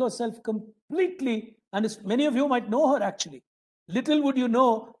transformed herself completely, and many of you might know her actually. Little would you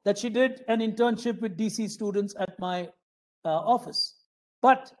know that she did an internship with DC students at my office.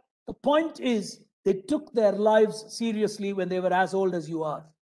 But the point is, they took their lives seriously when they were as old as you are.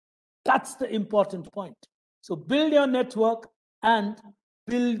 That's the important point. So build your network and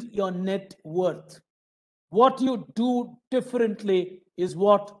build your net worth. What you do differently is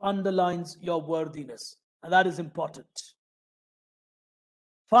what underlines your worthiness. And that is important.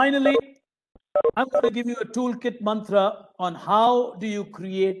 Finally, I'm going to give you a toolkit mantra on how do you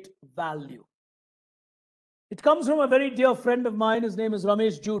create value. It comes from a very dear friend of mine. His name is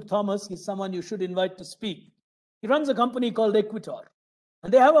Ramesh Jude Thomas. He's someone you should invite to speak. He runs a company called Equitor.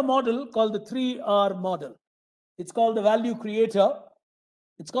 And they have a model called the 3R model. It's called the value creator.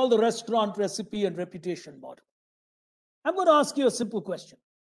 It's called the restaurant recipe and reputation model. I'm going to ask you a simple question.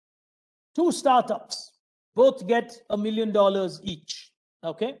 Two startups both get $1 million each.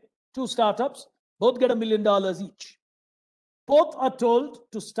 Okay? Two startups both get $1 million each. Both are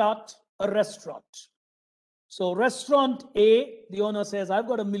told to start a restaurant. So restaurant A, the owner says, I've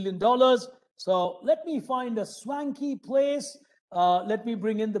got $1 million. So let me find a swanky place. Let me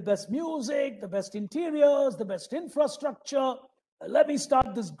bring in the best music, the best interiors, the best infrastructure. Let me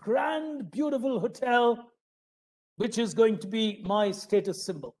start this grand, beautiful hotel, which is going to be my status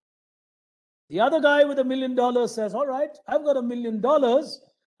symbol. The other guy with $1 million says, all right, I've got $1 million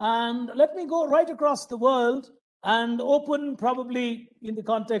and let me go right across the world and open, probably in the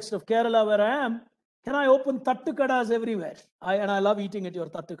context of Kerala where I am, can I open tattukadas everywhere? And I love eating at your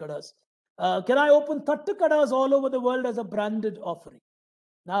tattukadas. Can I open tattukadas all over the world as a branded offering?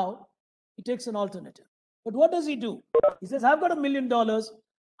 Now, he takes an alternative. But what does he do? He says, I've got $1 million.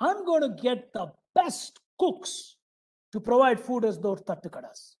 I'm going to get the best cooks to provide food as those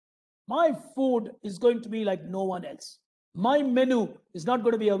tattukadas. My food is going to be like no one else. My menu is not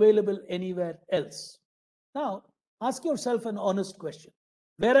going to be available anywhere else. Now, ask yourself an honest question.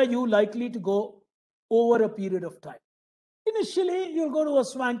 Where are you likely to go over a period of time? Initially, you'll go to a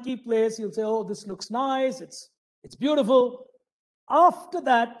swanky place. You'll say, oh, this looks nice. It's beautiful. After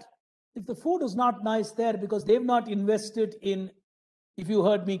that, if the food is not nice there because they've not invested in, if you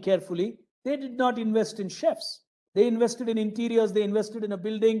heard me carefully, they did not invest in chefs. They invested in interiors. They invested in a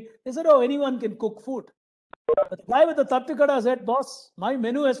building. They said, oh, anyone can cook food. But the guy with the tattukada said, boss, my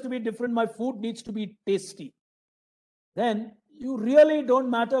menu has to be different. My food needs to be tasty. Then you really don't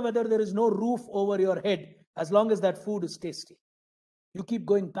matter whether there is no roof over your head as long as that food is tasty. You keep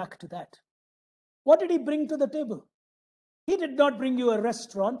going back to that. What did he bring to the table? He did not bring you a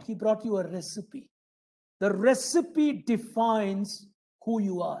restaurant. He brought you a recipe. The recipe defines who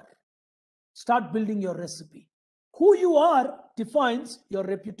you are. Start building your recipe. Who you are defines your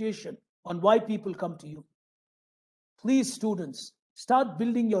reputation on why people come to you. Please, students, start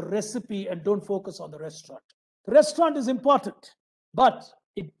building your recipe and don't focus on the restaurant. The restaurant is important, but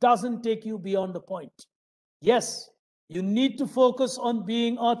it doesn't take you beyond the point. Yes, you need to focus on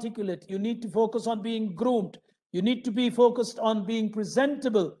being articulate. You need to focus on being groomed. You need to be focused on being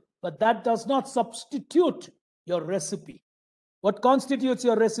presentable, but that does not substitute your recipe. What constitutes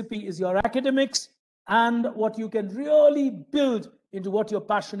your recipe is your academics and what you can really build into what you're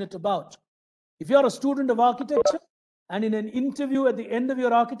passionate about. If you're a student of architecture and in an interview at the end of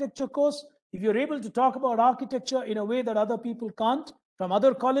your architecture course, if you're able to talk about architecture in a way that other people can't from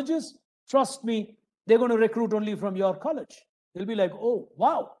other colleges, trust me, they're going to recruit only from your college. They'll be like, oh,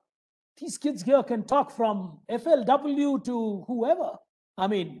 wow, these kids here can talk from FLW to whoever. I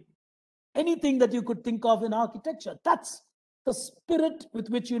mean, anything that you could think of in architecture. That's the spirit with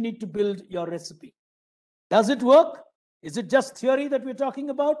which you need to build your recipe. Does it work? Is it just theory that we're talking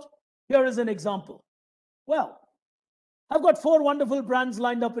about? Here is an example. Well, I've got 4 wonderful brands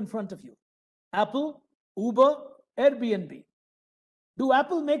lined up in front of you. Apple, Uber, Airbnb. Do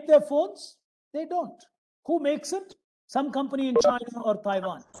Apple make their phones? They don't. Who makes it? Some company in China or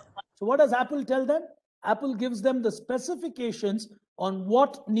Taiwan. So what does Apple tell them? Apple gives them the specifications on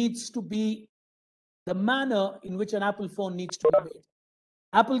what needs to be the manner in which an Apple phone needs to be made.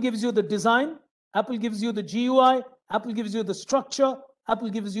 Apple gives you the design. Apple gives you the GUI. Apple gives you the structure. Apple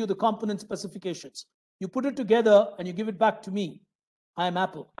gives you the component specifications. You put it together and you give it back to me. I am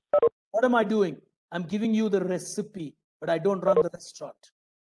Apple. What am I doing? I'm giving you the recipe, but I don't run the restaurant.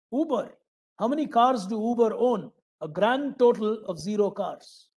 Uber. How many cars do Uber own? A grand total of 0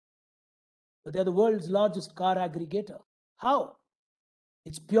 cars. But they're the world's largest car aggregator. How?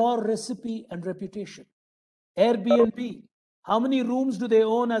 It's pure recipe and reputation. Airbnb. How many rooms do they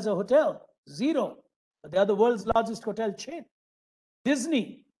own as a hotel? 0. But they are the world's largest hotel chain.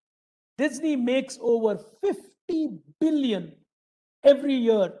 Disney. Disney makes over 50 billion every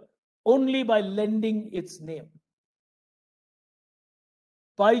year only by lending its name.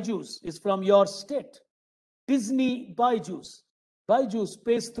 Byju's is from your state. Disney Byju's. Byju's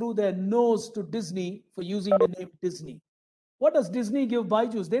pays through their nose to Disney for using the name Disney. What does Disney give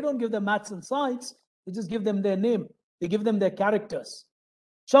Byju's? They don't give them maths and science. They just give them their name. They give them their characters.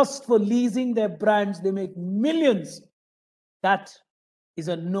 Just for leasing their brands, they make millions. That is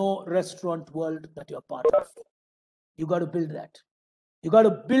a no restaurant world that you're part of. You got to build that. You got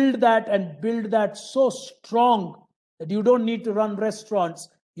to build that and build that so strong that you don't need to run restaurants.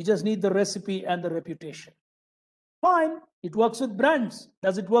 You just need the recipe and the reputation. Fine, it works with brands.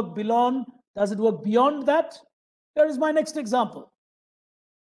 Does it work beyond? Does it work beyond that? Here is my next example.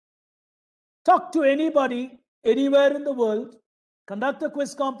 Talk to anybody, anywhere in the world, conduct a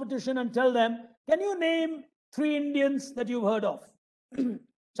quiz competition and tell them, can you name 3 Indians that you've heard of?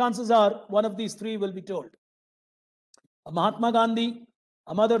 Chances are one of these 3 will be told. A Mahatma Gandhi,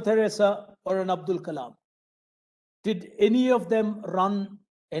 a Mother Teresa, or an Abdul Kalam. Did any of them run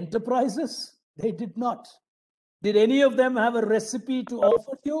enterprises? They did not. Did any of them have a recipe to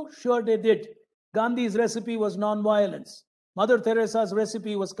offer you? Sure, they did. Gandhi's recipe was non-violence. Mother Teresa's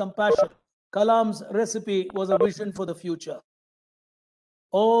recipe was compassion. Kalam's recipe was a vision for the future.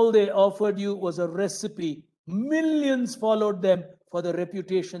 All they offered you was a recipe. Millions followed them for the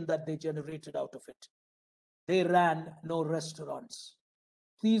reputation that they generated out of it. They ran no restaurants.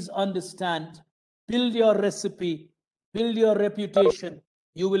 Please understand, build your recipe, build your reputation.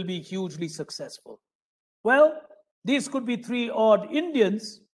 You will be hugely successful. Well, these could be 3 odd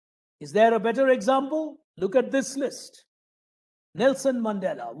Indians. Is there a better example? Look at this list. Nelson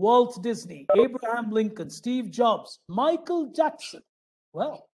Mandela, Walt Disney, Abraham Lincoln, Steve Jobs, Michael Jackson.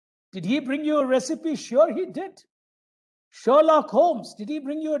 Well, did he bring you a recipe? Sure, he did. Sherlock Holmes, did he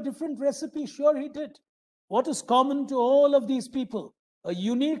bring you a different recipe? Sure, he did. What is common to all of these people? A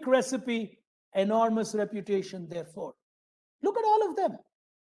unique recipe, enormous reputation, therefore. Look at all of them.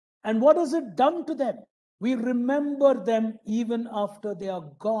 And what has it done to them? We remember them even after they are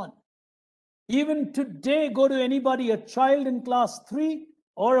gone. Even today, go to anybody, a child in class 3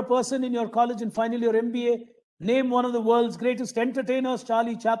 or a person in your college and final year MBA, name one of the world's greatest entertainers,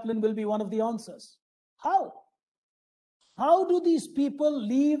 Charlie Chaplin will be one of the answers. How? How do these people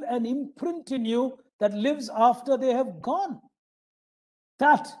leave an imprint in you that lives after they have gone?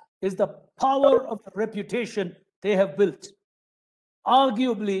 That is the power of the reputation they have built.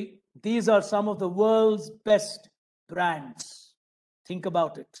 Arguably, these are some of the world's best brands. Think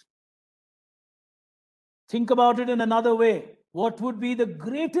about it. Think about it in another way. What would be the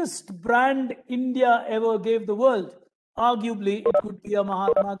greatest brand India ever gave the world? Arguably, it could be a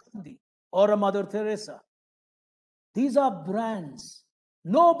Mahatma Gandhi or a Mother Teresa. These are brands.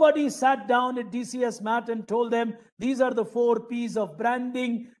 Nobody sat down at DCSMAT and told them, these are the 4 P's of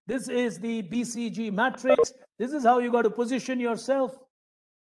branding. This is the BCG matrix. This is how you got to position yourself.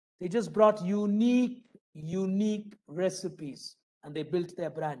 They just brought unique recipes and they built their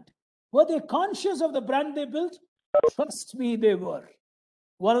brand. Were they conscious of the brand they built? Trust me, they were.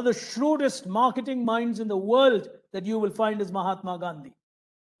 One of the shrewdest marketing minds in the world that you will find is Mahatma Gandhi.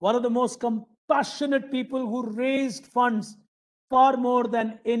 One of the most compassionate people who raised funds far more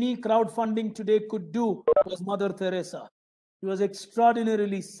than any crowdfunding today could do was Mother Teresa. She was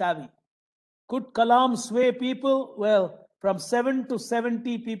extraordinarily savvy. Could Kalam sway people? Well, from 7 to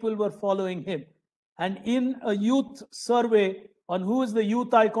 70 people were following him. And in a youth survey on who is the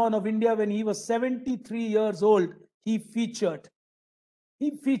youth icon of India when he was 73 years old, he featured.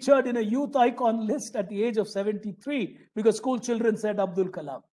 He featured in a youth icon list at the age of 73 because school children said Abdul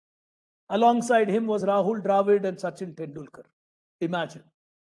Kalam. Alongside him was Rahul Dravid and Sachin Tendulkar. Imagine.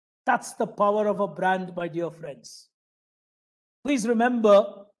 That's the power of a brand, my dear friends. Please remember,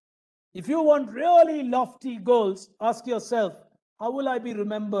 if you want really lofty goals, ask yourself, how will I be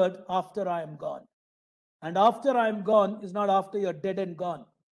remembered after I am gone? And after I am gone is not after you're dead and gone.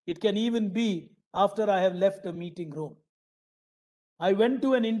 It can even be after I have left a meeting room. I went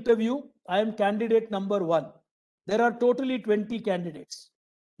to an interview. I am candidate number 1. There are totally 20 candidates.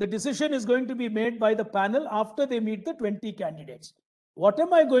 The decision is going to be made by the panel after they meet the 20 candidates. What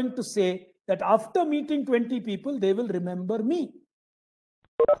am I going to say that after meeting 20 people, they will remember me?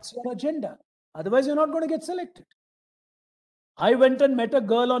 That's your agenda. Otherwise, you're not going to get selected. I went and met a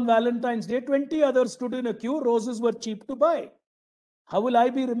girl on Valentine's Day. 20 others stood in a queue. Roses were cheap to buy. How will I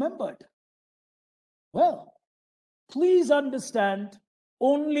be remembered? Well, please understand,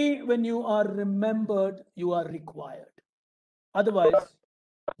 only when you are remembered, you are required. Otherwise,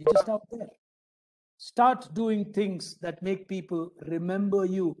 you're just out there. Start doing things that make people remember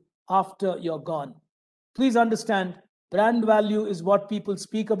you after you're gone. Please understand, brand value is what people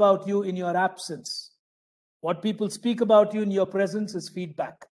speak about you in your absence. What people speak about you in your presence is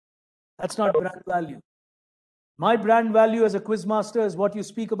feedback. That's not brand value. My brand value as a quizmaster is what you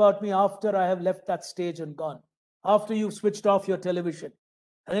speak about me after I have left that stage and gone. After you've switched off your television.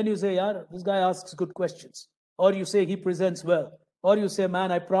 And then you say, yeah, this guy asks good questions. Or you say he presents well. or you say,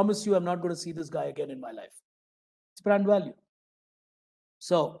 man, I promise you I'm not going to see this guy again in my life. It's brand value.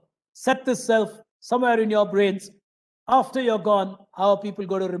 So set this self somewhere in your brains. After you're gone, how are people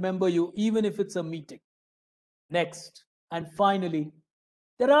going to remember you, even if it's a meeting? Next, and finally,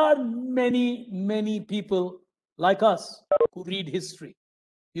 there are many, many people like us who read history.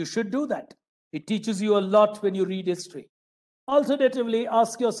 You should do that. It teaches you a lot when you read history. Alternatively,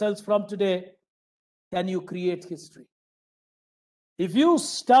 ask yourselves from today, can you create history? If you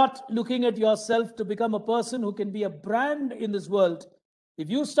start looking at yourself to become a person who can be a brand in this world, if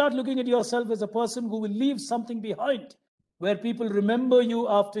you start looking at yourself as a person who will leave something behind, where people remember you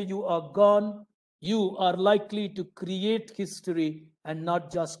after you are gone, you are likely to create history and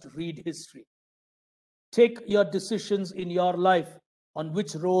not just read history. Take your decisions in your life on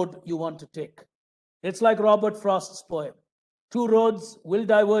which road you want to take. It's like Robert Frost's poem. Two roads will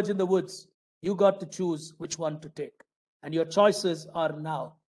diverge in the woods. You got to choose which one to take. And your choices are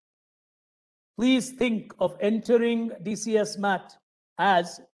now. Please think of entering DCSMAT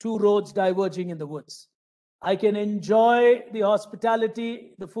as two roads diverging in the woods. I can enjoy the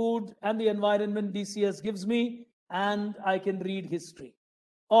hospitality, the food, and the environment DCS gives me, and I can read history.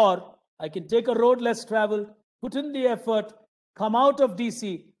 Or I can take a road less traveled, put in the effort, come out of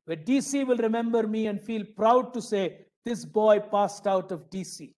DC, where DC will remember me and feel proud to say, this boy passed out of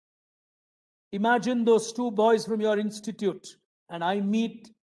DC. Imagine those two boys from your institute, and I meet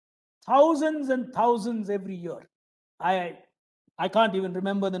thousands and thousands every year. I can't even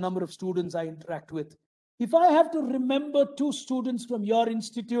remember the number of students I interact with. If I have to remember two students from your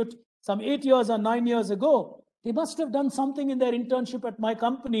institute some 8 years or 9 years ago, they must have done something in their internship at my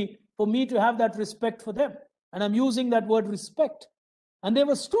company for me to have that respect for them. And I'm using that word respect. And they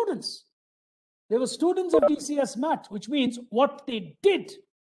were students. They were students of DCSMAT, which means what they did,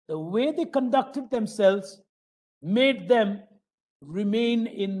 the way they conducted themselves, made them remain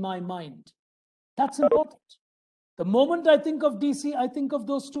in my mind. That's important. The moment I think of DC, I think of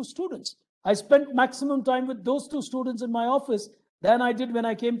those two students. I spent maximum time with those two students in my office than I did when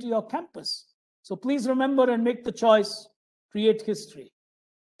I came to your campus. So please remember and make the choice, create history.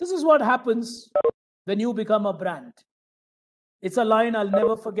 This is what happens when you become a brand. It's a line I'll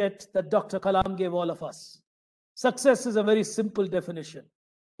never forget that Dr. Kalam gave all of us. Success is a very simple definition.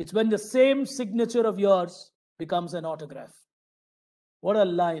 It's when the same signature of yours becomes an autograph. What a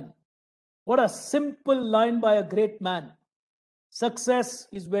line. What a simple line by a great man. Success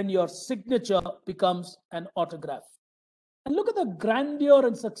is when your signature becomes an autograph. And look at the grandeur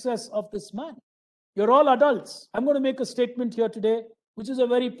and success of this man. You're all adults. I'm going to make a statement here today, which is a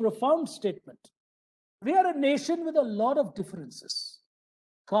very profound statement. We are a nation with a lot of differences.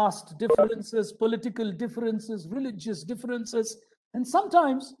 Caste differences, political differences, religious differences. And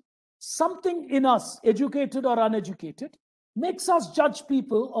sometimes something in us, educated or uneducated, makes us judge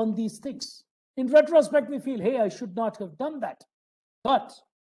people on these things. In retrospect, we feel, hey, I should not have done that. But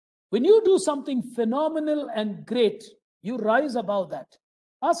when you do something phenomenal and great, you rise above that.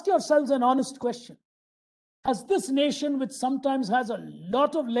 Ask yourselves an honest question. Has this nation, which sometimes has a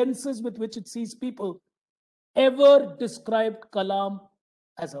lot of lenses with which it sees people, ever described Kalam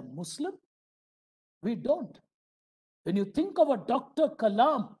as a Muslim? We don't. When you think of a Dr.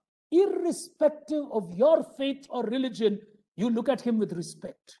 Kalam, irrespective of your faith or religion, you look at him with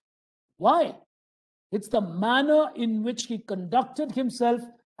respect. Why? It's the manner in which he conducted himself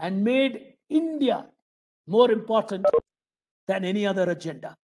and made India more important than any other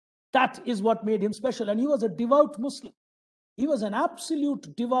agenda. That is what made him special. And he was a devout Muslim. He was an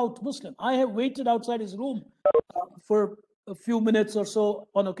absolute devout Muslim. I have waited outside his room for a few minutes or so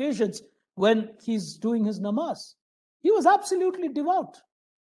on occasions when he's doing his namaz. He was absolutely devout.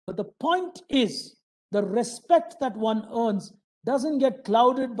 But the point is, the respect that one earns doesn't get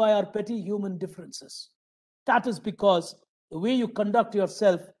clouded by our petty human differences. That is because the way you conduct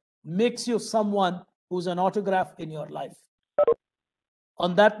yourself makes you someone who's an autograph in your life.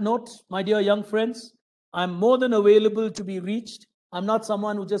 On that note, my dear young friends, I'm more than available to be reached. I'm not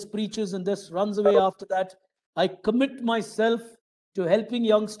someone who just preaches and just runs away after that. I commit myself to helping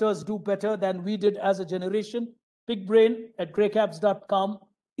youngsters do better than we did as a generation. PICKBRAIN@greycaps.com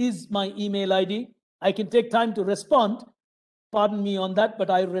is my email ID. I can take time to respond. Pardon me on that, but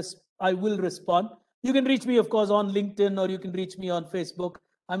I will respond. You can reach me, of course, on LinkedIn, or you can reach me on Facebook.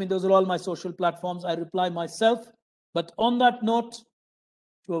 I mean, those are all my social platforms. I reply myself. But on that note,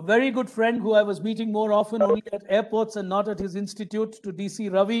 to a very good friend who I was meeting more often only at airports and not at his institute, to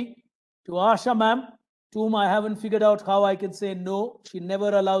DC Ravi, to Asha ma'am, to whom I haven't figured out how I can say no. She never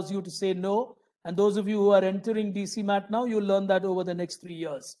allows you to say no. And those of you who are entering DCMAT now, you'll learn that over the next 3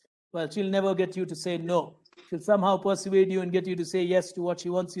 years. Well, she'll never get you to say no. She'll somehow persuade you and get you to say yes to what she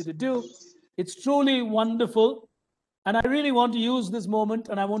wants you to do. It's truly wonderful. And I really want to use this moment,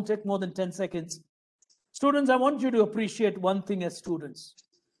 and I won't take more than 10 seconds. Students, I want you to appreciate one thing as students.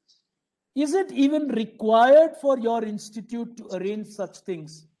 Is it even required for your institute to arrange such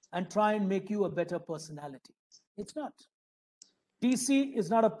things and try and make you a better personality? It's not. DC is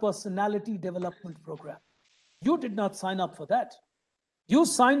not a personality development program. You did not sign up for that. You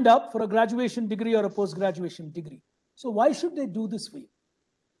signed up for a graduation degree or a post-graduation degree. So why should they do this for you?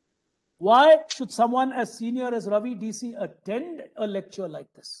 Why should someone as senior as Ravi DC attend a lecture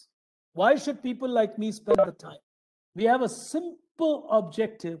like this? Why should people like me spend the time? We have a simple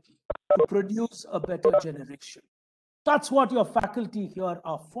objective to produce a better generation. That's what your faculty here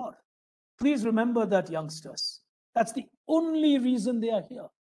are for. Please remember that, youngsters. That's the only reason they are here.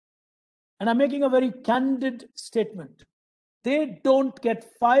 And I'm making a very candid statement. They don't get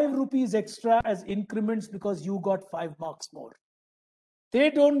 5 rupees extra as increments because you got 5 marks more. They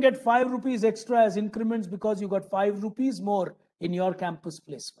don't get 5 rupees extra as increments because you got 5 rupees more in your campus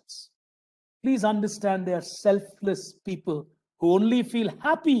placements. Please understand they are selfless people who only feel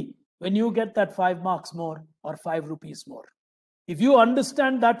happy when you get that 5 marks more or 5 rupees more. If you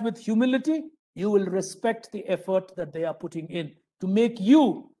understand that with humility, you will respect the effort that they are putting in to make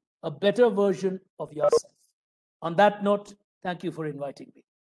you a better version of yourself. On that note, thank you for inviting me.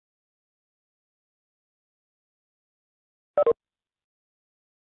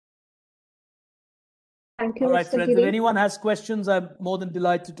 Thank you, All right, Mr. friends, if Giri. anyone has questions, I'm more than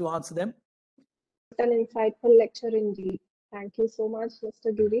delighted to answer them. An insightful lecture indeed. Thank you so much,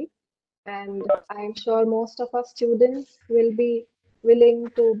 Mr. Giri. And I'm sure most of our students will be willing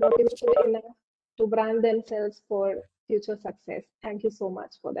to motivate enough to brand themselves for future success. Thank you so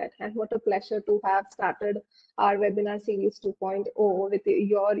much for that. And what a pleasure to have started our webinar series 2.0 with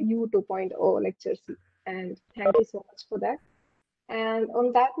your U 2.0 lecture series. And thank you so much for that. And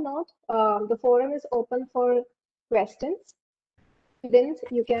on that note, the forum is open for questions. Students,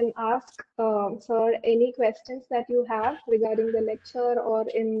 you can ask sir any questions that you have regarding the lecture or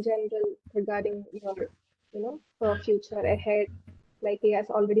in general regarding your future ahead, like he has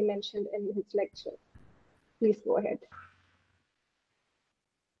already mentioned in his lecture. Please go ahead.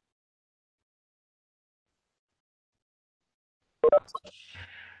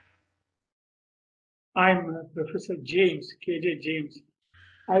 I'm Professor James, KJ James.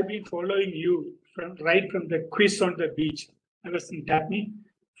 I've been following you right from the quiz on the beach. I was in Daphne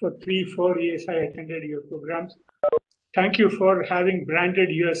for 3-4 years. I attended your programs. Thank you for having branded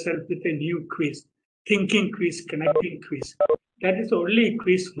yourself with a new quiz, thinking quiz, connecting quiz. That is the only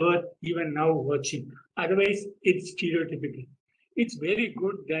quiz worth even now watching. Otherwise, it's stereotypical. It's very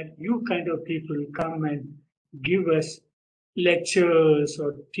good that you kind of people come and give us lectures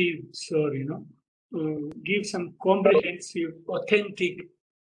or tips or, give some comprehensive, authentic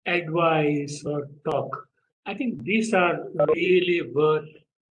advice or talk. I think these are really worth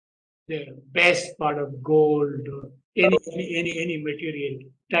the best part of gold or any material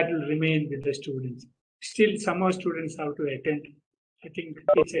that will remain with the students. Still, some more students have to attend. I think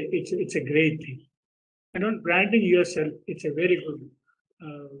it's a great thing. And on branding yourself, it's a very good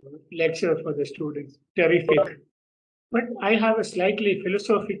lecture for the students. Terrific. But I have a slightly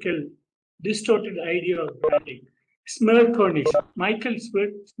philosophical, distorted idea of branding. Smirconish, Michael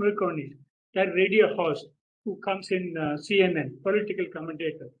Smirconish, that radio host who comes in CNN, political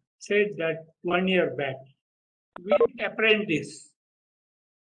commentator, said that 1 year back. With Apprentice,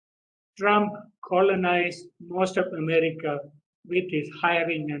 Trump colonized most of America with his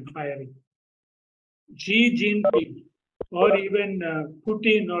hiring and firing. Xi Jinping, or even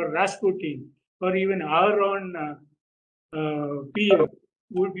Putin or Rasputin, or even our own PM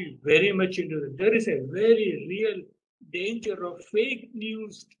would be very much into it. There is a very real danger of fake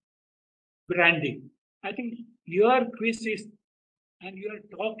news branding. I think your quiz is and your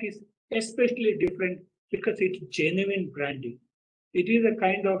talk is especially different because it's genuine branding. It is a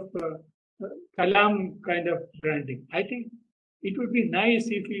kind of kalam kind of branding. I think it would be nice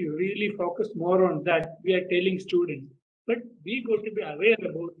if we really focus more on that. We are telling students, but we got to be aware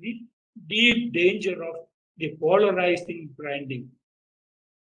about the deep danger of the polarizing branding,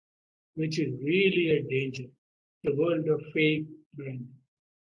 which is really a danger, the world of fake branding.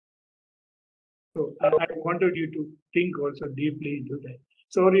 So I wanted you to think also deeply into that.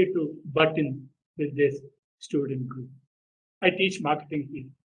 Sorry to butt in with this student group. I teach marketing here.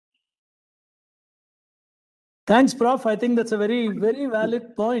 Thanks, Prof. I think that's a very, very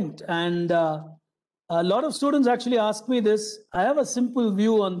valid point. And a lot of students actually ask me this. I have a simple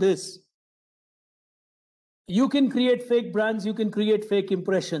view on this. You can create fake brands, you can create fake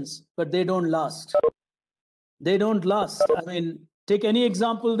impressions, but they don't last. they don't last. I mean, take any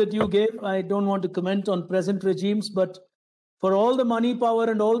example that you gave. I don't want to comment on present regimes, but for all the money power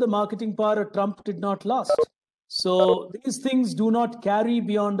and all the marketing power, Trump did not last. So these things do not carry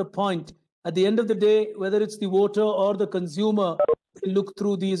beyond a point. At the end of the day, whether it's the voter or the consumer, they look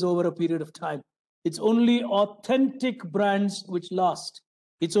through these over a period of time. It's only authentic brands which last.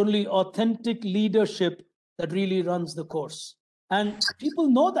 It's only authentic leadership that really runs the course. And people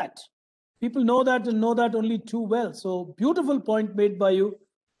know that. People know that and know that only too well. So beautiful point made by you.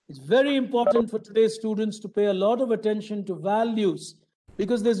 It's very important for today's students to pay a lot of attention to values,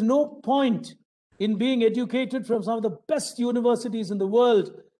 because there's no point in being educated from some of the best universities in the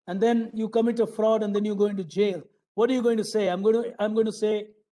world and then you commit a fraud and then you go into jail. What are you going to say? I'm going to say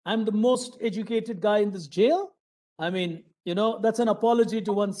I'm the most educated guy in this jail? I mean, that's an apology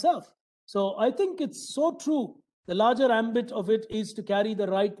to oneself. So I think it's so true. The larger ambit of it is to carry the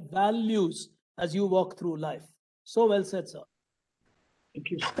right values as you walk through life. So well said, sir.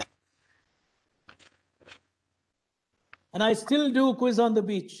 Thank you. And I still do quiz on the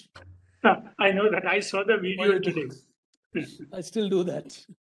beach. I know that. I saw the video today. I still do that.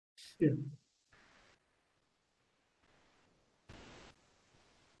 Yeah.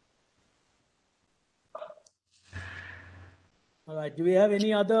 All right. Do we have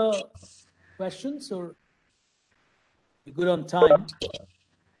any other questions, or you good on time?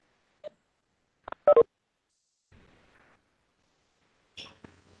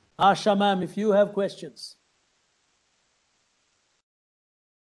 Asha ma'am, if you have questions.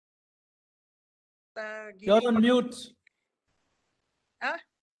 You're on mute.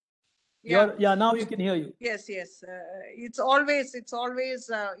 Yeah. Now you can hear you. Yes. It's always,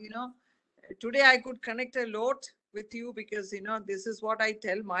 today I could connect a lot with you because, this is what I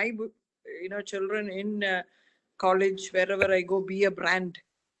tell my, children in college, wherever I go, be a brand.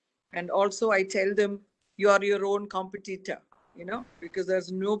 And also I tell them you are your own competitor, because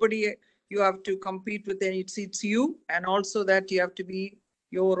there's nobody you have to compete with, and it's you. And also that you have to be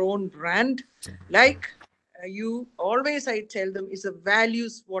your own brand. Like you always, I tell them, is a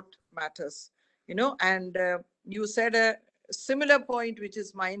values what matters, and you said a similar point, which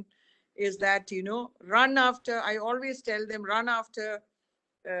is mine, is that, run after, I always tell them, run after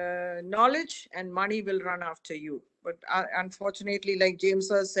knowledge and money will run after you. But unfortunately, like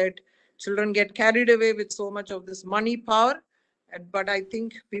James has said, children get carried away with so much of this money power. But I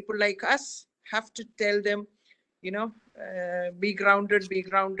think people like us have to tell them, be grounded, be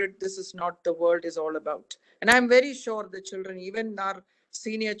grounded. This is not the world is all about. And I'm very sure the children, even our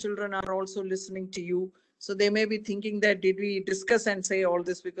senior children, are also listening to you. So they may be thinking that did we discuss and say all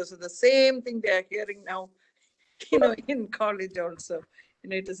this because of the same thing they are hearing now, in college also.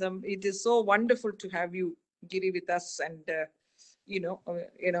 It is so wonderful to have you, Giri, with us, and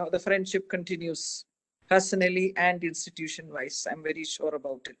the friendship continues personally and institution-wise. I'm very sure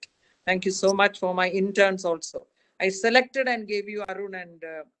about it. Thank you so much for my interns also. I selected and gave you Arun and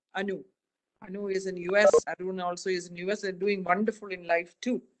Anu. Anu is in US. Arun also is in US. They're doing wonderful in life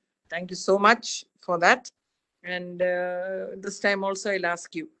too. Thank you so much for that. And this time also I'll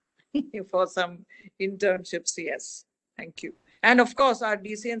ask you for some internships. Yes. Thank you. And of course, our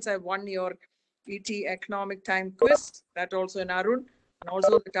DCNs have won your ET Economic Time quiz. That also in Arun, and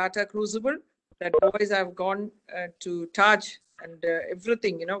also the Tata Crucible. That boys have gone to Taj and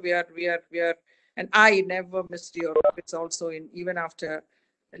everything. We are, and I never missed your quiz also even after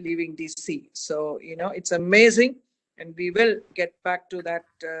leaving DC. So it's amazing, and we will get back to that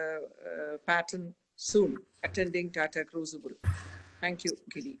pattern soon. Attending Tata Crucible. Thank you,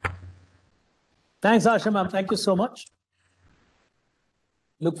 Giri. Thanks, Asha ma'am. Thank you so much.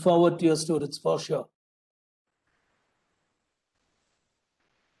 Look forward to your students for sure.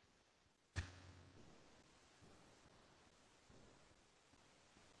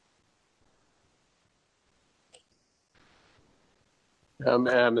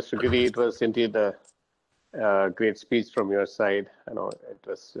 Mr. Giri, it was indeed a great speech from your side. It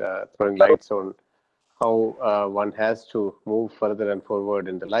was throwing lights on how one has to move further and forward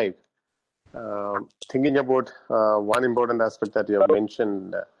in the life. Thinking about one important aspect that you have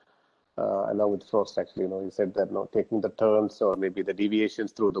mentioned, along with Frost, actually, you said that taking the turns or maybe the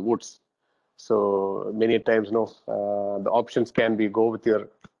deviations through the woods. So many times, the options can be go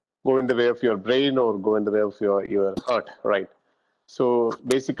in the way of your brain or go in the way of your heart, right? So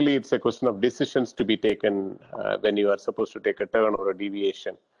basically, it's a question of decisions to be taken when you are supposed to take a turn or a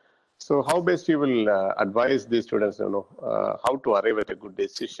deviation. So how best you will advise these students, how to arrive at a good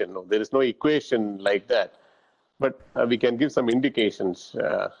decision? There is no equation like that, but we can give some indications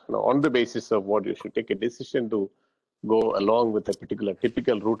on the basis of what you should take a decision to go along with a particular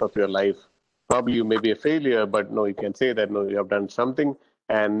typical route of your life Probably you may be a failure, but no, you can say that no, you have done something,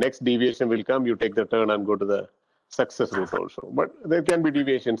 and next deviation will come. You take the turn and go to the success route also. But there can be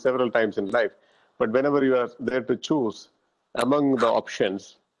deviation several times in life. But whenever you are there to choose among the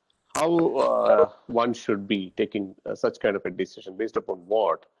options, how one should be taking such kind of a decision based upon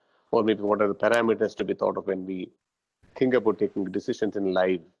what, or maybe what are the parameters to be thought of when we think about taking decisions in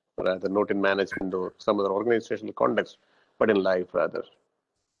life, rather not in management or some other organizational context, but in life rather.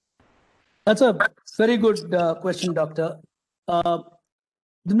 That's a very good question, Doctor. The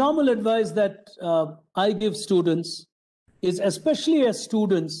normal advice that I give students is, especially as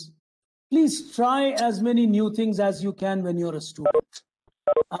students, please try as many new things as you can when you're a student.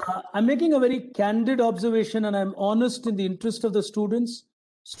 I'm making a very candid observation, and I'm honest in the interest of the students.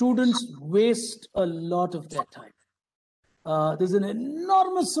 Students waste a lot of their time. There's an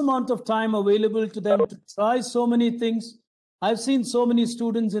enormous amount of time available to them to try so many things. I've seen so many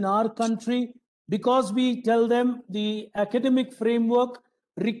students in our country, because we tell them the academic framework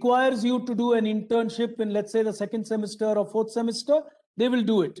requires you to do an internship in, let's say, the second semester or fourth semester, they will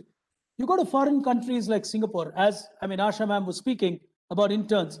do it. You go to foreign countries like Singapore, Asha ma'am was speaking about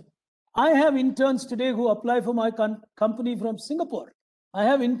interns. I have interns today who apply for my company from Singapore. I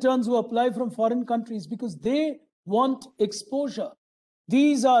have interns who apply from foreign countries because they want exposure.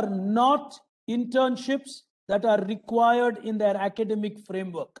 These are not internships that are required in their academic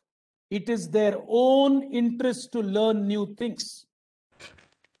framework. It is their own interest to learn new things.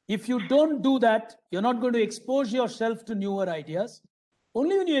 If you don't do that, you're not going to expose yourself to newer ideas.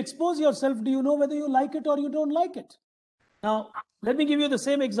 Only when you expose yourself do you know whether you like it or you don't like it. Now, let me give you the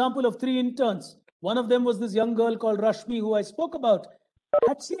same example of 3 interns. One of them was this young girl called Rashmi, who I spoke about.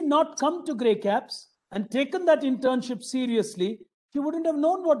 Had she not come to Grey Caps and taken that internship seriously, she wouldn't have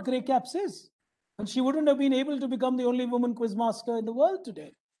known what Grey Caps is. And she wouldn't have been able to become the only woman quizmaster in the world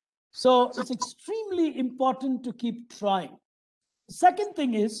today. So it's extremely important to keep trying. The second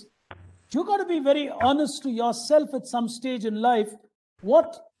thing is, you got to be very honest to yourself at some stage in life.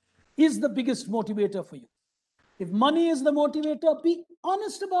 What is the biggest motivator for you? If money is the motivator, be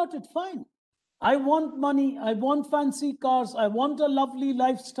honest about it, fine. I want money, I want fancy cars, I want a lovely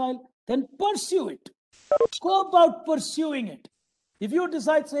lifestyle, then pursue it. Go about pursuing it. If you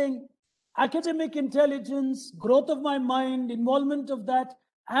decide saying, academic intelligence, growth of my mind, involvement of that,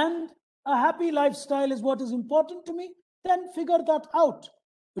 and a happy lifestyle is what is important to me, then figure that out.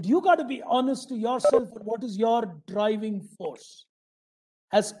 But you got to be honest to yourself on what is your driving force.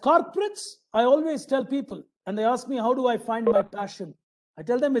 As corporates, I always tell people, and they ask me, how do I find my passion? I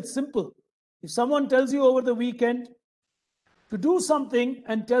tell them it's simple. If someone tells you over the weekend to do something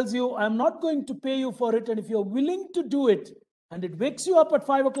and tells you, I'm not going to pay you for it, and if you're willing to do it, and it wakes you up at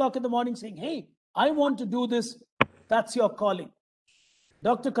 5 o'clock in the morning saying, hey, I want to do this, that's your calling.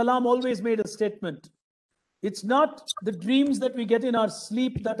 Dr. Kalam always made a statement. It's not the dreams that we get in our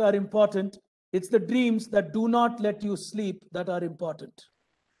sleep that are important. It's the dreams that do not let you sleep that are important.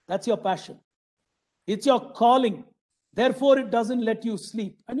 That's your passion. It's your calling. Therefore, it doesn't let you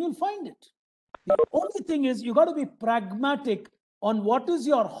sleep, and you'll find it. The only thing is, you got to be pragmatic on what is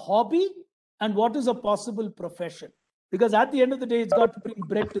your hobby and what is a possible profession. Because at the end of the day, it's got to bring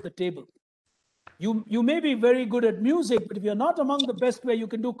bread to the table. You may be very good at music, but if you're not among the best where you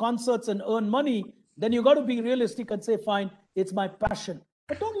can do concerts and earn money, then you got to be realistic and say, fine, it's my passion.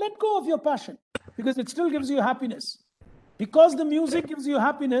 But don't let go of your passion, because it still gives you happiness. Because the music gives you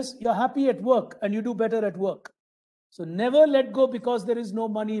happiness, you're happy at work and you do better at work. So never let go because there is no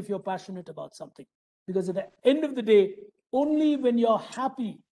money if you're passionate about something. Because at the end of the day, only when you're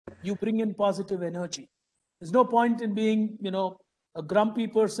happy, you bring in positive energy. There's no point in being, a grumpy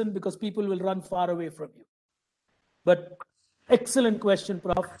person, because people will run far away from you. But excellent question,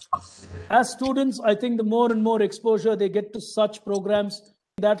 Prof. As students, I think the more and more exposure they get to such programs,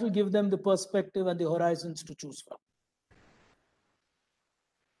 that will give them the perspective and the horizons to choose from.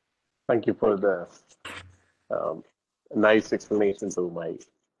 Thank you for the nice explanation to my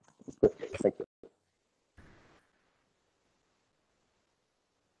question. Thank you.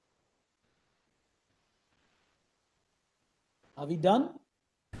 Are we done?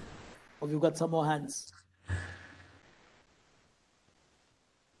 Or have you got some more hands?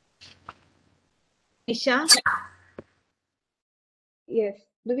 Isha? Yes.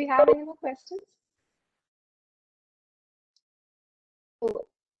 Do we have any more questions? So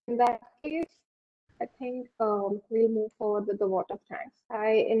in that case, I think we'll move forward with the vote of thanks.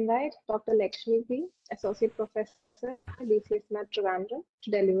 I invite Dr. Lakshmi B, Associate Professor, DCSMAT Trivandrum,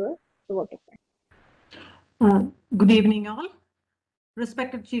 to deliver the vote of thanks. Good evening, all.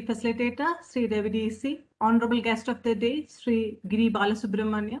 Respected Chief Facilitator, Sri Devi DC, Honorable Guest of the Day, Sri GIRI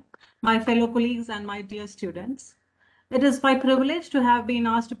Balasubramanian, my fellow colleagues and my dear students. It is my privilege to have been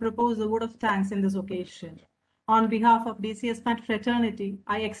asked to propose a vote of thanks in this occasion. On behalf of DCSMAT fraternity,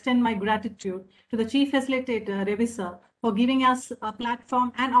 I extend my gratitude to the Chief Facilitator, Ravi sir, for giving us a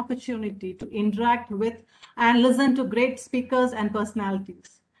platform and opportunity to interact with and listen to great speakers and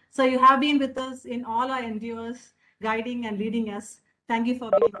personalities. So you have been with us in all our endeavors, guiding and leading us. Thank you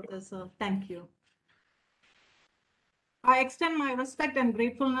for being with us, sir. Thank you. I extend my respect and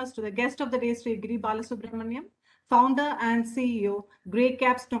gratefulness to the guest of the day, Sri GIRI Balasubramanian, founder and CEO, Grey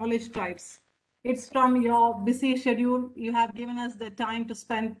Caps Knowledge Tribes. It's from your busy schedule. You have given us the time to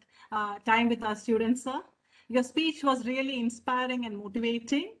spend time with our students, sir. Your speech was really inspiring and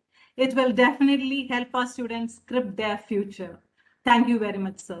motivating. It will definitely help our students script their future. Thank you very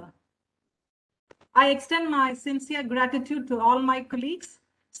much, sir. I extend my sincere gratitude to all my colleagues.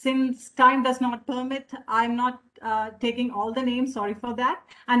 Since time does not permit, I'm not taking all the names, sorry for that.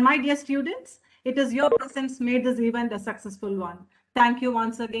 And my dear students, it is your presence made this event a successful one. Thank you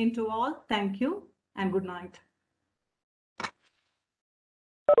once again to all. Thank you and good night.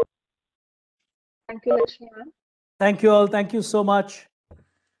 Thank you, Lakshmi ma'am. Thank you all. Thank you so much.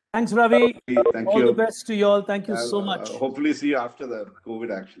 Thanks, Ravi. Thank All you. the best to you all. Thank you so much. Hopefully see you after the COVID,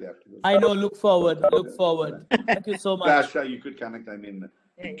 actually. After this. I know. Look forward. Look forward. Thank you so much. Asha, you could connect. I mean,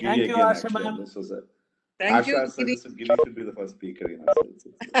 Yeah, Giri Thank you, again, Asha, actually. ma'am. This was a Thank you, Asha Giri. said Giri should be the first speaker. You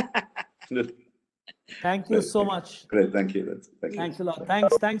know, Thank you so much. Great. Thank you. Thanks a lot.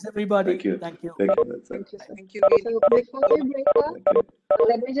 Thanks, everybody. Thank you. Thank you. Thank you. Thank you, sir. Thank you, Giri. So before we break up,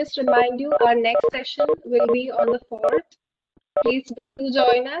 let me just remind you, our next session will be on the 4th. Please do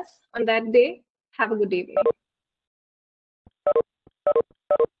join us on that day. Have a good evening.